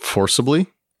 Forcibly?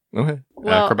 Okay.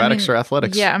 Well, Acrobatics or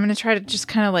athletics? Yeah, I'm going to try to just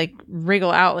kind of like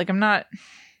wriggle out. Like I'm not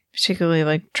particularly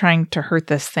like trying to hurt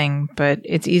this thing, but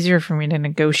it's easier for me to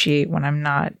negotiate when I'm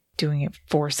not doing it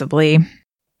forcibly.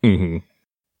 Mm-hmm.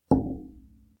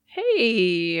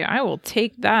 Hey, I will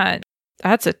take that.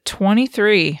 That's a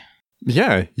 23.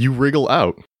 Yeah, you wriggle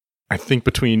out. I think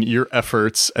between your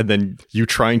efforts and then you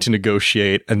trying to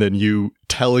negotiate and then you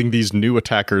telling these new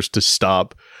attackers to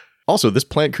stop. Also, this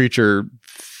plant creature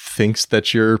thinks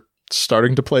that you're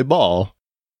starting to play ball.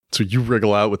 So you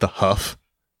wriggle out with a huff.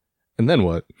 And then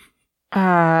what?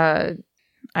 I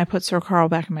put Sir Carl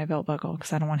back in my belt buckle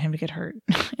because I don't want him to get hurt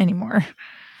anymore.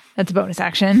 That's a bonus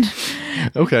action.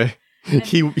 Okay.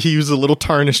 He was a little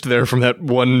tarnished there from that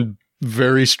one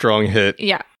very strong hit.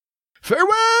 Yeah.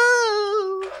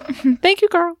 Farewell! Thank you,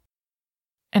 Carl.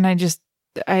 And I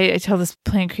tell this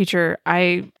plant creature,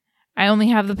 I only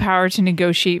have the power to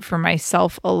negotiate for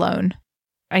myself alone.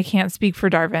 I can't speak for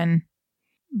Darvin,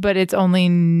 but it's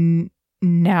only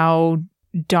now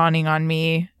dawning on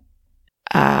me.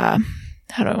 How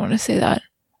do I want to say that?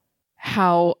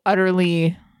 How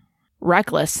utterly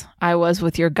reckless I was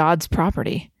with your god's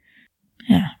property.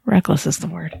 Yeah, reckless is the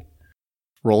word.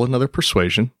 Roll another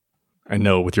persuasion. I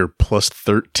know with your plus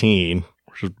 13,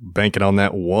 we're just banking on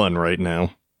that 1 right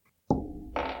now.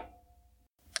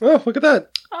 Oh, look at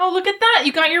that. Oh, look at that.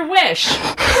 You got your wish.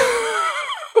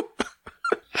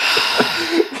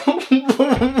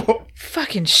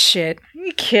 Fucking shit. Are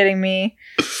you kidding me?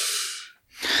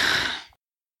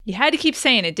 You had to keep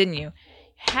saying it, didn't you?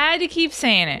 Had to keep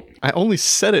saying it. I only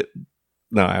said it.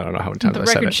 No, I don't know how many times The I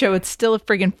said record it. show it's still a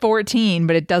friggin' 14,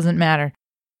 but it doesn't matter.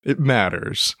 It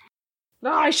matters. Oh,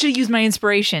 I should have used my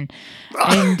inspiration.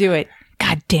 I didn't do it.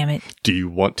 God damn it. Do you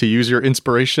want to use your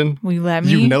inspiration? Will you let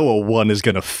me? You know a 1 is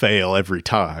going to fail every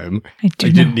time. I do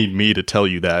You know. didn't need me to tell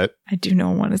you that. I do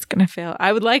know one is going to fail.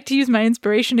 I would like to use my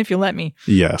inspiration if you let me.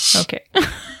 Yes. Okay.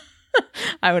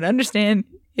 I would understand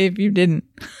if you didn't.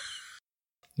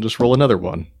 Just roll another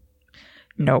 1.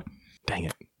 Nope. Dang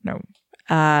it. No.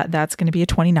 That's going to be a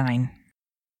 29.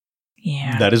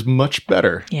 Yeah. That is much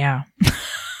better. Yeah.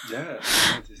 Yeah.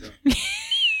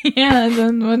 Yeah,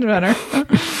 that's much better.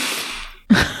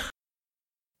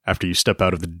 After you step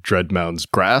out of the Dreadmound's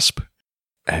grasp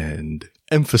and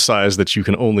emphasize that you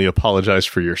can only apologize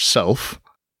for yourself,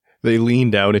 they lean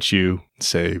down at you and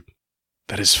say,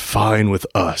 "That is fine with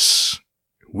us.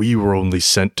 We were only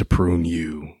sent to prune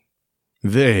you.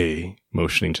 They,"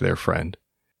 motioning to their friend,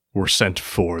 "were sent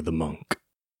for the monk.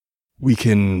 We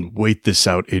can wait this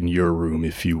out in your room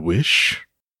if you wish."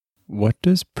 What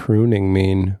does pruning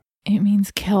mean? It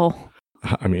means kill.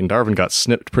 I mean, Darvin got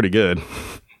snipped pretty good.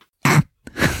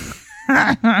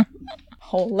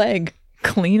 Whole leg.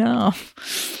 Clean off.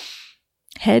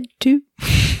 Head too.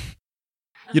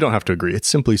 You don't have to agree. It's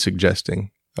simply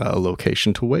suggesting a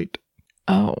location to wait.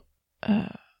 Oh, I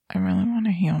really want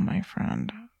to heal my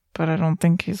friend, but I don't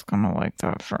think he's going to like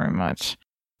that very much.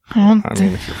 I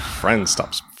mean, if your friend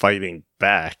stops fighting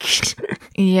back.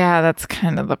 Yeah, that's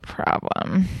kind of the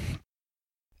problem.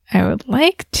 I would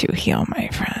like to heal my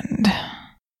friend.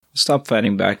 Stop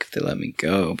fighting back if they let me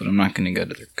go, but I'm not going to go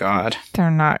to their god. They're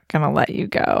not going to let you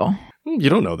go. You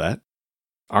don't know that.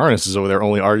 Arnis is over there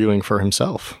only arguing for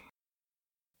himself.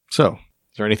 So,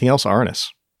 is there anything else, Arnis?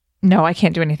 No, I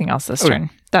can't do anything else this Okay. turn.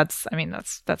 That's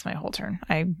my whole turn.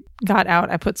 I got out,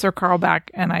 I put Sir Carl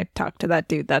back, and I talked to that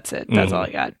dude. That's it. That's all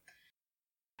I got.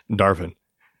 Darvin,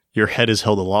 your head is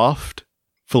held aloft.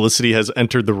 Felicity has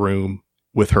entered the room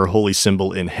with her holy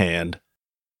symbol in hand.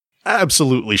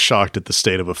 Absolutely shocked at the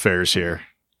state of affairs here.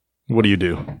 What do you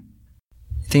do?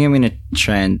 I think I'm going to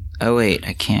try and... Oh, wait,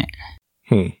 I can't.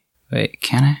 Wait,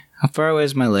 can I? How far away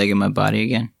is my leg and my body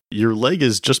again? Your leg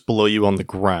is just below you on the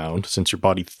ground, since your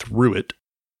body threw it.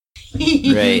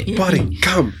 Right. Buddy,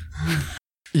 come.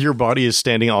 Your body is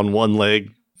standing on one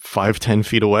leg 5-10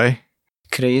 feet away.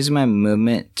 Could I use my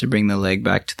movement to bring the leg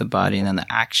back to the body and then the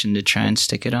action to try and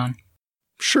stick it on?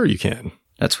 Sure you can.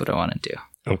 That's what I want to do.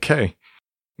 Okay.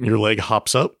 Your leg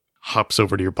hops up, hops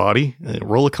over to your body.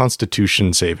 Roll a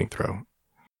Constitution saving throw.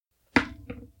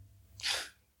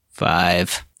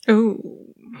 5.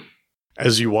 Ooh.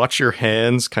 As you watch your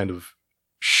hands kind of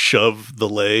shove the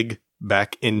leg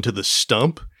back into the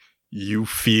stump, you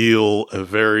feel a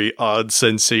very odd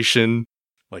sensation,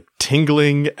 like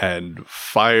tingling and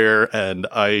fire and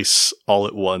ice all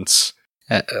at once.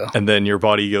 Uh-oh. And then your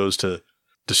body goes to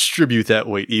distribute that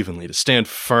weight evenly, to stand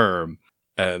firm,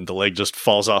 and the leg just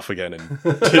falls off again and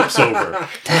tips over.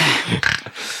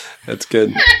 That's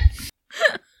good.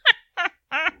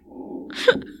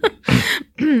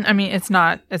 I mean, it's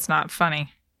not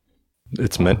funny.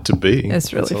 It's meant to be.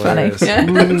 It's really That's funny. hilarious. Yeah,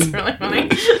 it's really funny.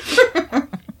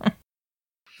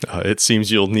 It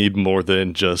seems you'll need more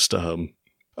than just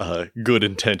good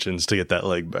intentions to get that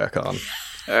leg back on.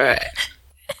 All right.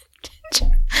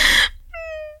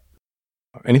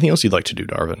 Anything else you'd like to do,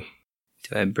 Darvin?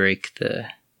 Do I break the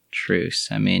truce?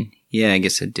 I mean, yeah, I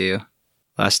guess I do.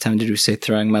 Last time, did we say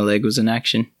throwing my leg was an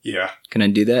action? Yeah. Can I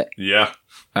do that? Yeah.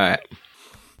 All right.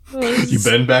 You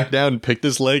bend back down and pick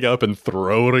this leg up and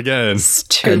throw it again. I do.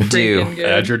 freaking good.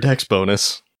 Add your dex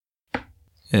bonus.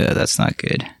 Yeah, that's not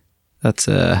good. That's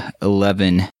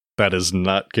 11, That is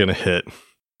not going to hit.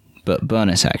 but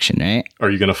bonus action, right? Are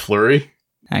you going to flurry?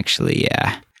 Actually,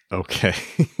 yeah. Okay.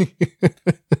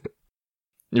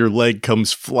 Your leg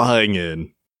comes flying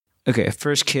in. Okay,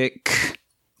 first kick.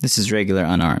 This is regular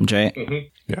unarmed, right?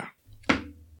 Yeah.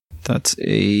 That's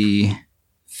a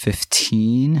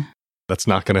 15. That's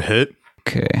not going to hit.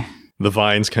 Okay. The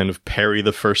vines kind of parry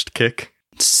the first kick.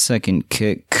 Second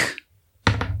kick.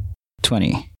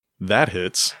 20. That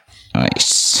hits.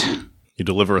 Nice. You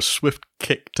deliver a swift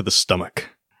kick to the stomach.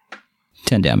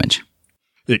 10 damage.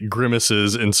 It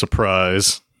grimaces in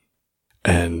surprise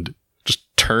and just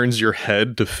turns your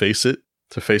head to face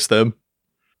them,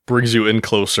 brings you in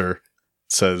closer,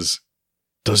 says,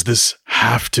 "Does this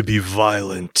have to be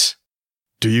violent?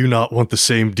 Do you not want the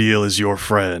same deal as your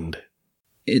friend?"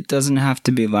 It doesn't have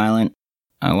to be violent.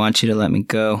 I want you to let me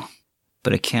go,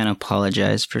 but I can't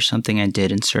apologize for something I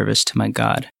did in service to my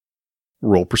god.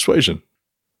 Roll persuasion.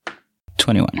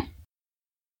 21.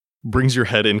 Brings your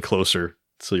head in closer,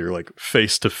 so you're like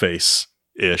face to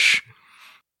face-ish.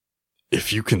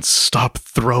 If you can stop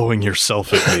throwing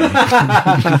yourself at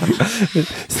me,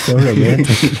 So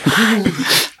romantic.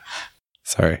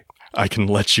 Sorry. I can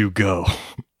let you go.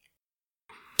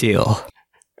 Deal.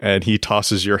 And he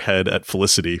tosses your head at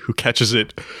Felicity, who catches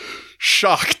it,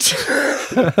 shocked.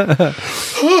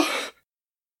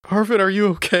 Arvin, are you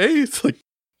okay? It's like,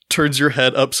 turns your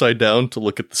head upside down to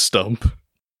look at the stump.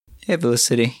 Hey,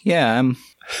 Felicity. Yeah, I'm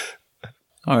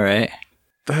all right.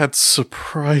 That's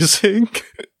surprising.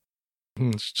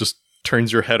 She just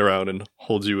turns your head around and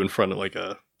holds you in front of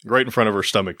right in front of her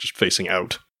stomach, just facing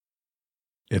out.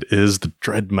 It is the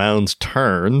Dread Mound's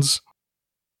turns.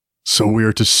 So we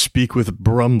are to speak with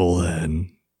Brumble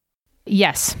then.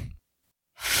 Yes.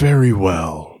 Very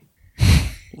well.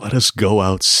 Let us go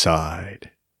outside.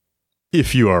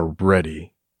 If you are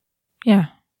ready. Yeah.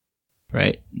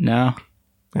 Right now,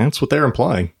 That's what they're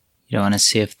implying. you don't want to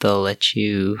see if they'll let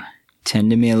you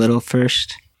tend to me a little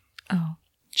first, Oh.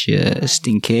 just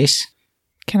in case.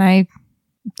 Can I,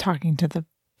 talking to the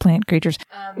plant creatures,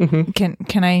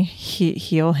 can I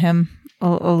heal him a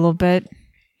little bit?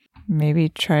 Maybe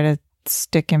try to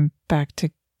stick him back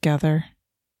together.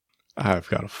 I've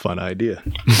got a fun idea.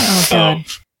 Oh, God.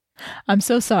 I'm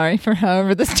so sorry for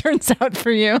however this turns out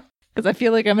for you. Because I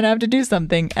feel like I'm going to have to do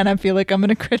something. And I feel like I'm going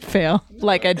to crit fail.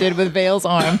 Like I did with Vale's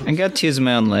arm. I got to use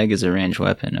my own leg as a ranged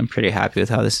weapon. I'm pretty happy with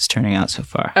how this is turning out so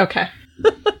far. Okay.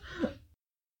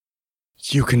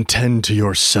 You can tend to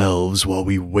yourselves while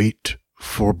we wait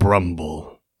for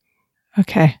Brumble.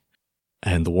 Okay.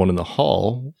 And the one in the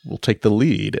hall will take the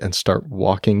lead and start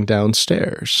walking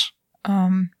downstairs.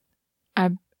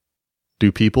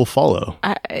 Do people follow?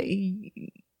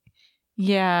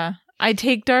 Yeah. I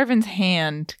take Darvin's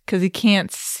hand because he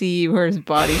can't see where his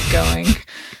body's going.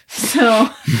 So.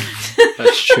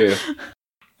 That's true.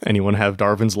 Anyone have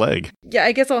Darvin's leg? Yeah,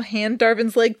 I guess I'll hand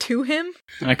Darvin's leg to him.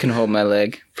 I can hold my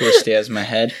leg. Felicity has my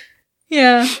head.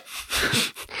 Yeah.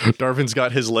 Darvin's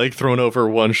got his leg thrown over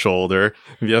one shoulder,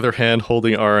 the other hand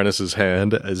holding Aranis's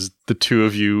hand as the two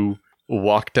of you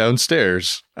walk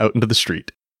downstairs out into the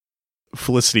street.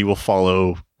 Felicity will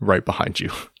follow right behind you.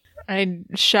 I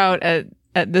shout at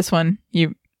this one.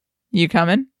 You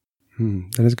coming?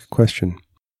 That is a good question.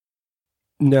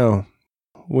 No.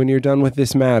 When you're done with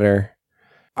this matter,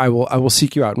 I will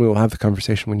seek you out and we will have the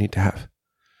conversation we need to have.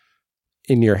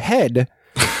 In your head,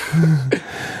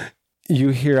 you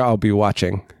hear I'll be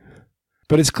watching.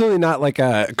 But it's clearly not like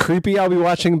a creepy I'll be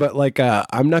watching, but like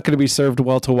I'm not going to be served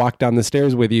well to walk down the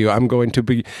stairs with you. I'm going to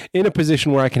be in a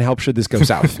position where I can help should this go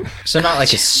south. So not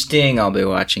like a sting, I'll be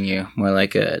watching you. More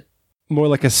like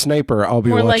a sniper, I'll be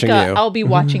More watching like you. I'll be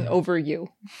watching over you.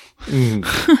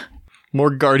 More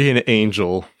guardian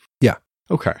angel. Yeah.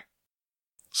 Okay.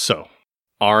 So,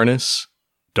 Arnis,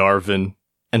 Darvin,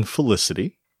 and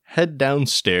Felicity head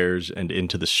downstairs and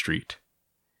into the street.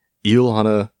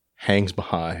 Iolana hangs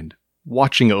behind,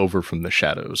 watching over from the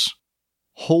shadows.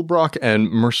 Holbrock and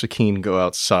Mersakeen go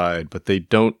outside, but they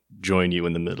don't join you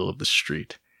in the middle of the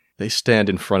street. They stand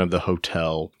in front of the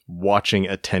hotel, watching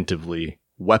attentively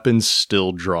weapons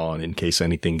still drawn in case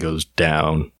anything goes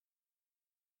down.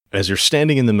 As you're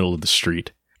standing in the middle of the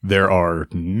street, there are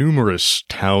numerous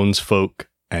townsfolk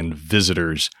and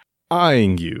visitors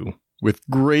eyeing you with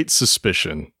great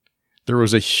suspicion. There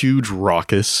was a huge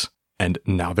ruckus, and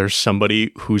now there's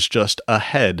somebody who's just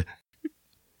ahead.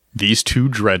 These two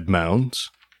Dreadmounds,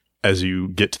 as you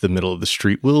get to the middle of the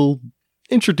street, will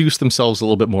introduce themselves a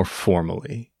little bit more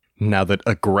formally, now that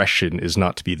aggression is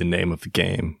not to be the name of the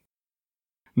game.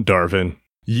 Darvin,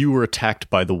 you were attacked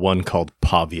by the one called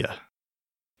Pavia.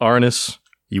 Arnis,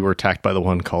 you were attacked by the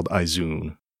one called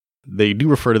Izun. They do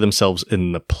refer to themselves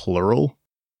in the plural,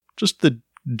 just the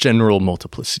general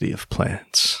multiplicity of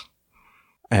plants.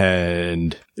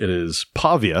 And it is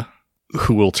Pavia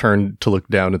who will turn to look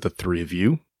down at the three of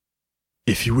you.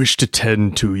 If you wish to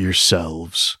tend to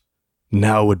yourselves,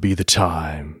 now would be the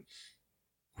time.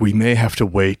 We may have to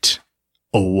wait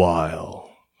a while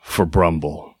for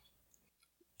Brumble.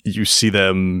 You see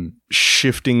them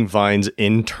shifting vines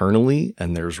internally,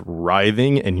 and there's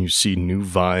writhing, and you see new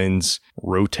vines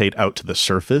rotate out to the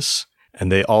surface,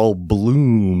 and they all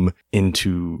bloom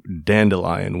into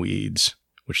dandelion weeds,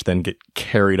 which then get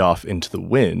carried off into the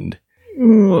wind.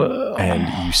 And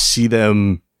you see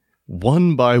them,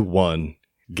 one by one,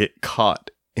 get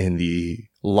caught in the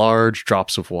large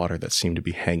drops of water that seem to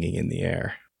be hanging in the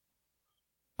air.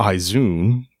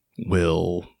 Izun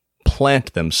will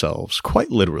plant themselves,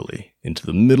 quite literally, into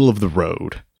the middle of the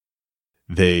road.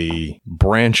 They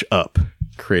branch up,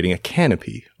 creating a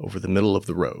canopy over the middle of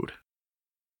the road.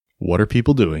 What are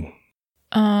people doing?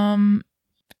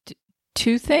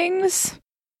 Two things.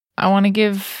 I want to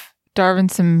give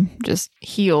Darvin some just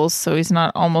heals so he's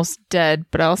not almost dead,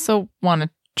 but I also want to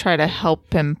try to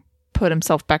help him put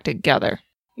himself back together.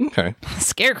 Okay.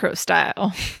 Scarecrow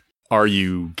style. Are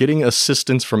you getting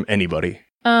assistance from anybody?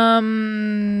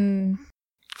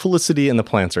 Felicity and the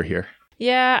plants are here.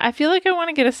 Yeah, I feel like I want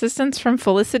to get assistance from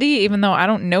Felicity, even though I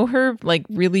don't know her like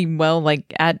really well,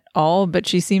 like at all, but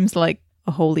she seems like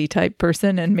a holy type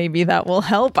person, and maybe that will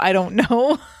help. I don't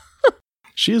know.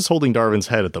 She is holding Darvin's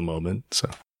head at the moment, so.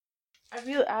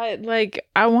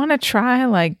 I want to try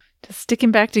like to stick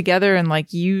him back together and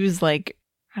like use like,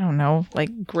 I don't know,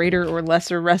 like greater or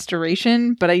lesser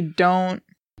restoration, but I don't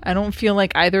feel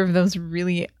like either of those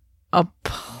really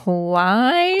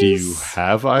applies. Do you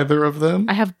have either of them?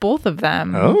 I have both of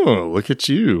them. Oh, look at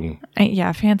you.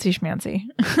 Yeah, fancy schmancy.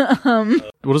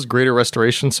 What does greater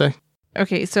restoration say?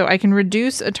 Okay, so I can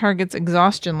reduce a target's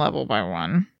exhaustion level by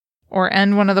 1 or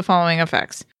end one of the following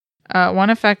effects. One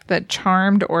effect that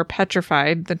charmed or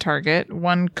petrified the target.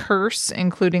 One curse,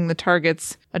 including the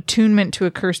target's attunement to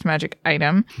a cursed magic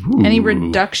item. Ooh. Any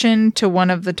reduction to one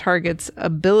of the target's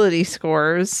ability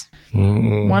scores.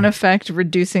 One effect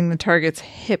reducing the target's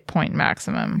hit point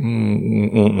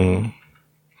maximum.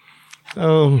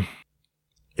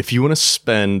 If you want to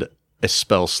spend a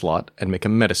spell slot and make a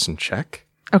medicine check.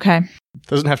 Okay.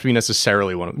 Doesn't have to be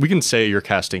necessarily one. We can say you're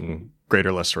casting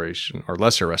greater restoration or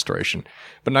lesser restoration,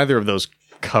 but neither of those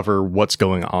cover what's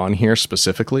going on here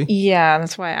specifically. Yeah,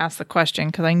 that's why I asked the question,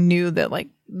 because I knew that like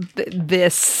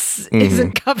this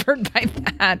isn't covered by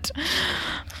that.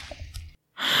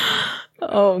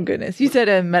 Oh goodness, you said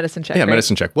a medicine check. Yeah, right?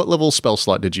 medicine check. What level spell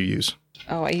slot did you use?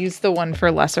 Oh, I used the one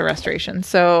for lesser restoration,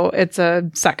 so it's a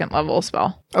 2nd level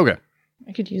spell. Okay.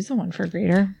 I could use the one for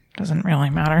greater. Doesn't really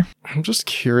matter. I'm just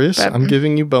curious. But, I'm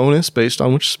giving you bonus based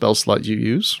on which spell slot you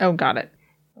use. Oh, got it.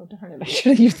 Oh, darn it. I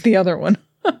should have used the other one.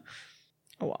 Oh,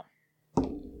 well.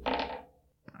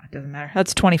 It doesn't matter.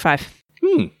 That's 25.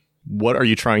 What are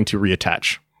you trying to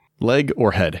reattach? Leg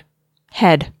or head?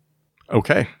 Head.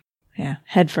 Okay. Yeah,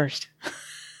 head first.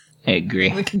 I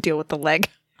agree. We can deal with the leg.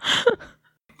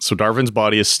 So Darvin's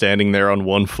body is standing there on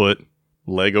one foot,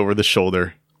 leg over the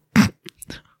shoulder.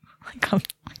 Like a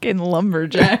fucking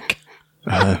lumberjack.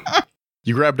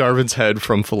 You grab Darvin's head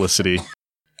from Felicity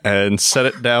and set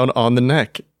it down on the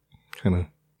neck. Kind of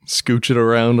scooch it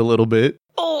around a little bit.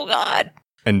 Oh, God.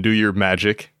 And do your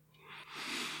magic.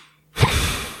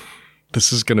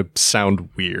 This is going to sound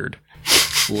weird.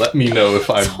 Let me know if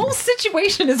This whole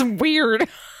situation is weird.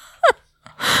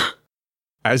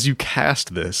 As you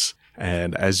cast this,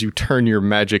 and as you turn your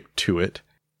magic to it,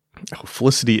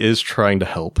 Felicity is trying to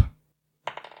help.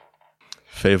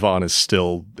 Favon is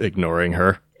still ignoring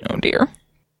her. Oh, dear.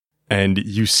 And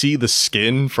you see the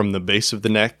skin from the base of the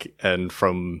neck and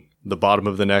from the bottom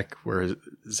of the neck where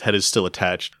his head is still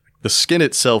attached. The skin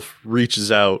itself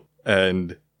reaches out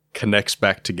and connects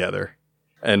back together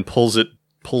and pulls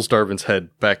Darvin's head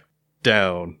back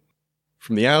down.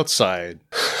 From the outside,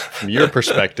 from your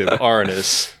perspective,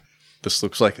 Arnis, this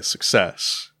looks like a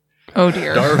success. Oh,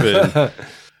 dear. Darvin,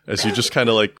 As you just kind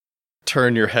of like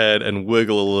turn your head and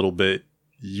wiggle a little bit,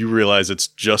 you realize it's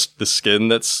just the skin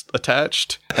that's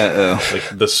attached. Uh-oh.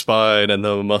 Like the spine and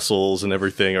the muscles and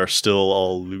everything are still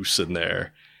all loose in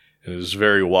there. It is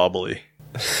very wobbly.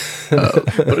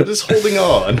 But it is holding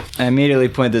on. I immediately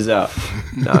point this out.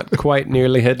 Not quite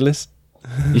nearly headless.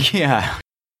 Yeah.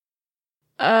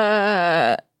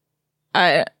 I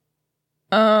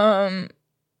don't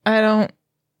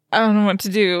know what to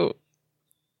do.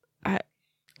 I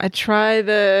try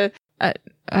the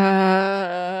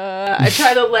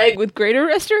leg with greater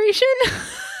restoration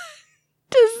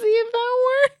to see if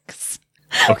that works.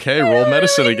 Okay, roll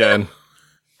medicine again.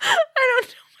 I don't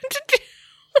know what to do.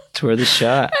 It's worth a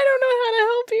shot. I don't know how to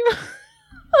help you.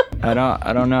 I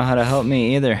don't know how to help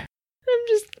me either.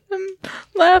 I'm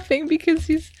laughing because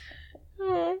he's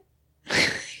in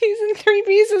 3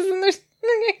 pieces and there's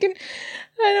nothing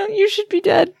you should be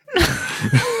dead.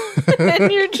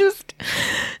 And you're just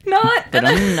not. But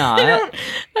I'm not. I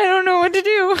don't know what to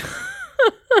do.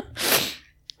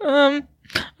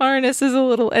 Arnis is a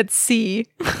little at sea,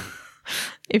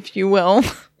 if you will.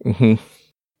 Mm-hmm.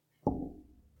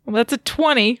 Well, that's a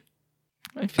 20.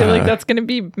 I feel like that's going to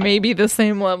be maybe the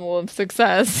same level of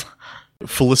success.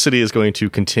 Felicity is going to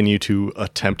continue to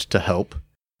attempt to help.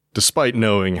 Despite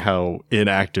knowing how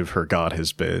inactive her god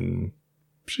has been,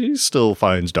 she still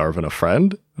finds Darvin a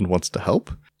friend and wants to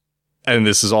help. And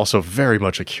this is also very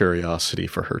much a curiosity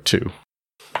for her, too.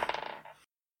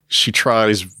 She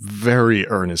tries very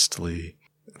earnestly.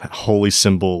 That holy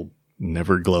symbol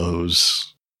never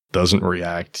glows, doesn't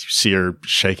react. You see her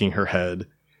shaking her head.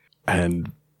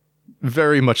 And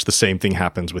very much the same thing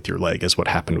happens with your leg as what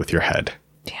happened with your head.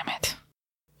 Damn it.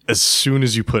 As soon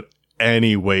as you put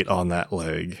any weight on that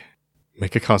leg,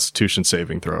 make a Constitution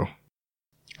saving throw.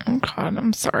 Oh God,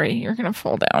 I'm sorry. You're going to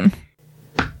fall down.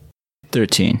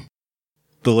 13.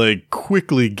 The leg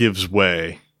quickly gives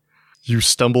way. You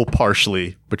stumble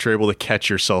partially, but you're able to catch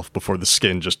yourself before the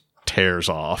skin just tears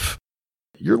off.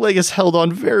 Your leg is held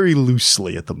on very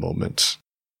loosely at the moment.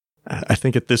 I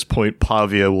think at this point,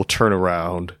 Pavia will turn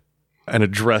around and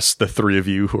address the 3 of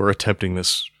you who are attempting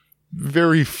this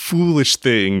very foolish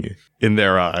thing in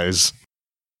their eyes.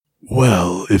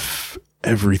 Well, if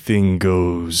everything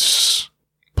goes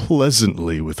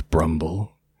pleasantly with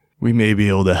Brumble, we may be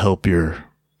able to help your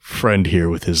friend here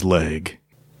with his leg.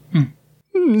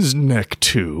 His neck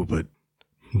too, but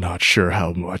not sure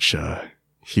how much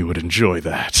he would enjoy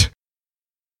that.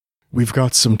 We've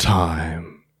got some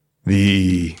time.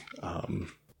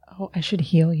 Oh, I should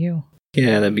heal you.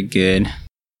 Yeah, that'd be good.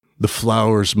 The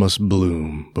flowers must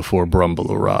bloom before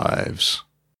Brumble arrives.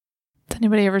 Has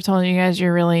anybody ever told you guys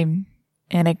you're really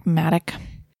enigmatic?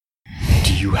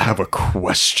 Do you have a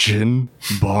question,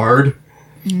 Bard?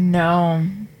 No.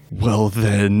 Well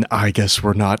then, I guess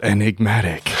we're not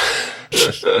enigmatic.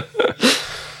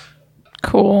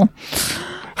 Cool.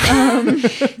 Fine.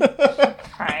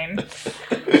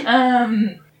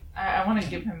 I want to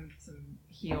give him some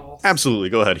heals. Absolutely,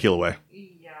 go ahead, heal away.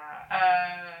 Yeah.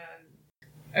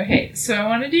 Okay, so I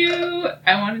want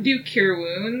to do Cure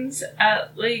Wounds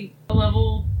at like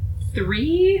level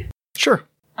 3. Sure.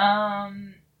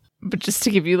 But just to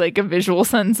give you like a visual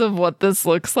sense of what this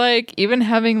looks like, even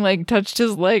having like touched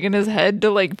his leg and his head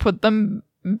to like put them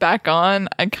back on,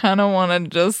 I kind of want to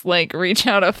just like reach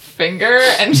out a finger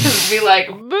and just be like,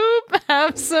 boop,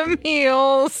 have some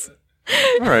heals.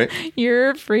 All right.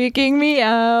 You're freaking me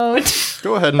out.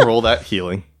 Go ahead and roll that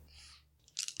healing.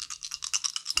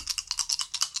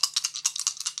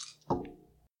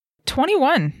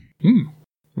 21.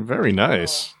 Very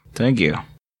nice. Thank you.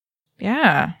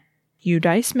 Yeah. You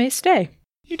dice may stay.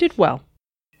 You did well.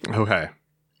 Okay.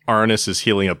 Arnis is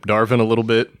healing up Darvin a little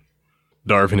bit.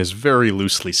 Darvin is very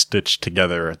loosely stitched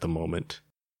together at the moment.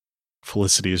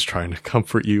 Felicity is trying to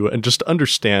comfort you and just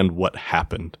understand what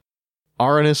happened.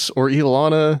 Arnis or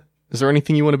Ilana, is there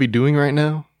anything you want to be doing right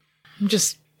now? I'm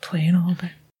just playing a little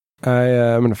bit.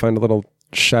 I'm going to find a little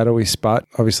shadowy spot,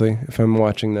 obviously, if I'm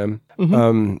watching them.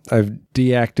 Mm-hmm. I've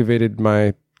deactivated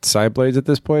my psi blades at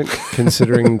this point,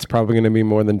 considering it's probably going to be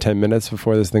more than 10 minutes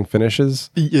before this thing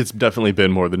finishes. It's definitely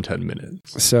been more than 10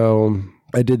 minutes. So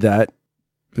I did that.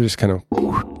 Just kind of,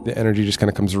 the energy just kind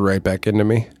of comes right back into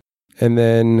me. And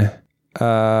then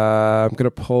I'm going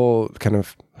to pull, kind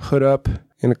of hood up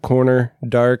in a corner,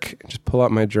 dark, just pull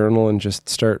out my journal and just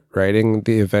start writing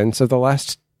the events of the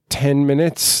last 10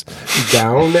 minutes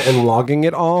down and logging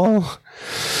it all.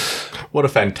 What a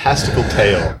fantastical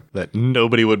tale that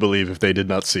nobody would believe if they did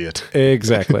not see it.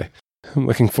 Exactly. I'm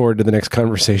looking forward to the next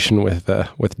conversation with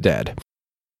Dad.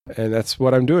 And that's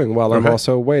what I'm doing while I'm Okay.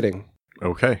 also waiting.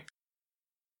 Okay.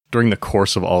 During the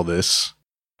course of all this,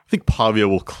 think Pavia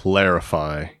will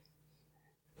clarify.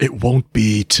 It won't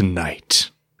be tonight,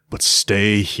 but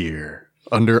stay here,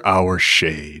 under our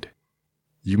shade.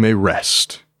 You may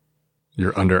rest.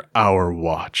 You're under our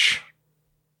watch.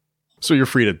 So you're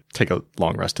free to take a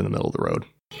long rest in the middle of the road.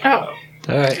 Oh.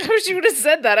 All right. I wish you would have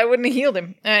said that. I wouldn't have healed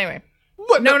him. Anyway.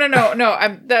 What? No.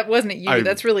 That wasn't at you.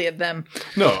 That's really at them.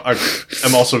 No,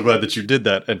 I'm also glad that you did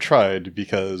that and tried,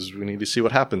 because we need to see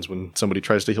what happens when somebody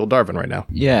tries to heal Darvin right now.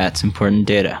 Yeah, it's important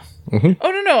data. Mm-hmm.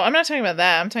 Oh, no. I'm not talking about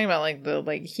that. I'm talking about like the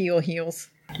heals.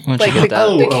 Once Like you get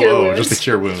that, the cure wounds. Just the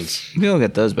cure wounds. we'll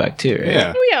get those back too, right?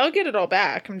 Yeah. Oh, yeah, I'll get it all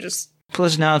back. I'm just...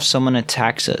 Plus, now if someone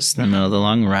attacks us in the middle of the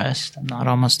long rest, I'm not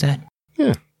almost dead.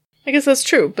 Yeah. I guess that's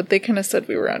true, but they kind of said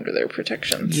we were under their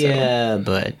protection. So. Yeah,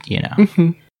 but, you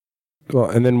know. Well,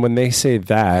 and then when they say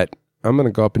that, I'm going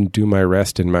to go up and do my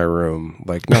rest in my room.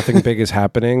 Like, nothing big is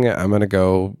happening. I'm going to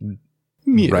go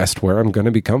rest where I'm going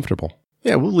to be comfortable.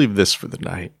 Yeah, we'll leave this for the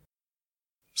night.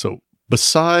 So,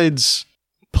 besides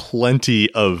plenty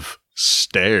of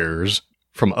stares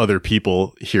from other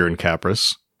people here in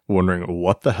Capris, wondering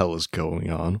what the hell is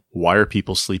going on, why are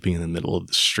people sleeping in the middle of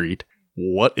the street,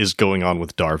 what is going on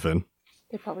with Darvin?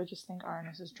 They probably just think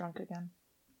Arnis is drunk again.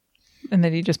 And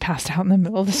that he just passed out in the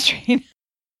middle of the street.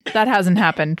 That hasn't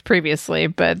happened previously,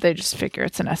 but they just figure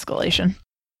it's an escalation.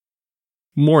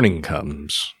 Morning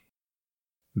comes.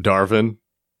 Darvin,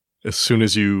 as soon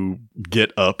as you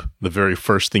get up, the very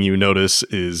first thing you notice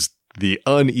is the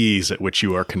unease at which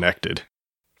you are connected.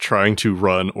 Trying to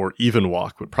run or even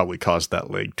walk would probably cause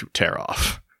that leg to tear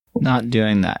off. Not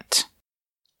doing that.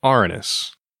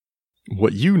 Aranis,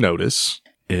 what you notice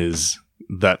is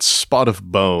that spot of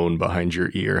bone behind your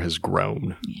ear has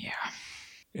grown. Yeah.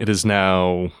 It is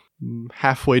now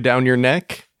halfway down your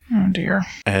neck Oh, dear.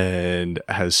 and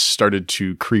has started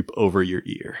to creep over your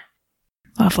ear.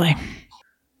 Lovely.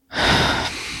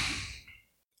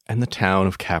 And the town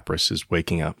of Capris is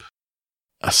waking up.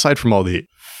 Aside from all the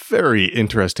very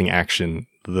interesting action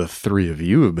the three of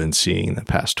you have been seeing in the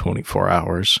past 24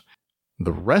 hours,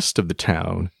 the rest of the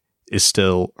town is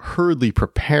still hurriedly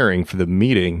preparing for the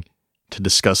meeting to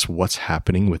discuss what's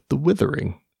happening with the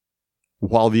Withering.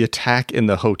 While the attack in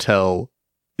the hotel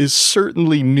is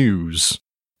certainly news,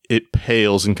 it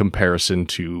pales in comparison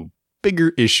to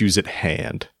bigger issues at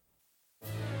hand.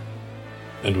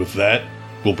 And with that,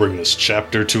 we'll bring this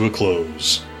chapter to a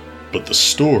close. But the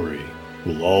story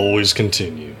will always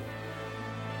continue.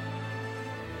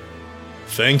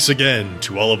 Thanks again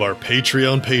to all of our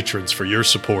Patreon patrons for your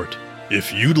support.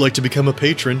 If you'd like to become a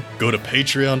patron, go to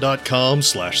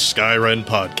patreon.com/Skyren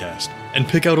Podcast and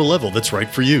pick out a level that's right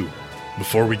for you.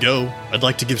 Before we go, I'd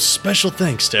like to give special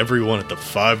thanks to everyone at the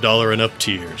 $5 and up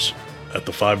tiers. At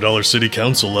the $5 City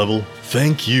Council level,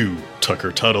 thank you,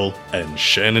 Tucker Tuttle and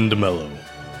Shannon DeMello.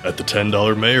 At the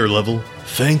 $10 Mayor level,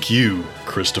 thank you,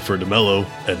 Christopher DeMello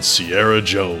and Sierra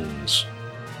Jones.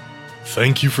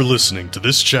 Thank you for listening to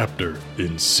this chapter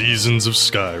in Seasons of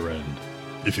Skyrend.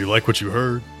 If you like what you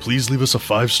heard, please leave us a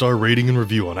 5-star rating and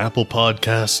review on Apple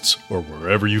Podcasts or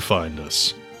wherever you find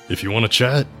us. If you want to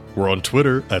chat, we're on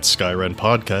Twitter at Skyrend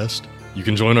Podcast. You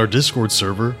can join our Discord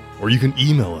server, or you can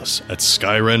email us at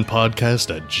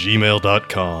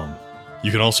skyrendpodcast@gmail.com.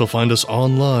 You can also find us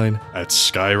online at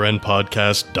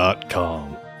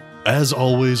skyrendpodcast.com. As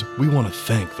always, we want to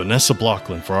thank Vanessa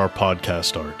Blockland for our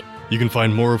podcast art. You can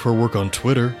find more of her work on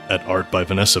Twitter at Art by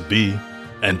Vanessa B.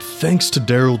 And thanks to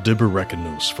Daryl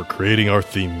Dibber-Rekanos for creating our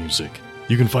theme music.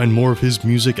 You can find more of his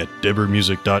music at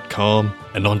dibbermusic.com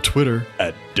and on Twitter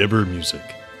at dibbermusic.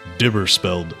 Dibber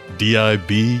spelled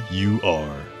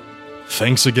D-I-B-U-R.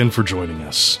 Thanks again for joining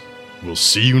us. We'll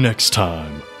see you next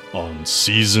time on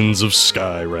Seasons of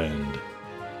Skyrend.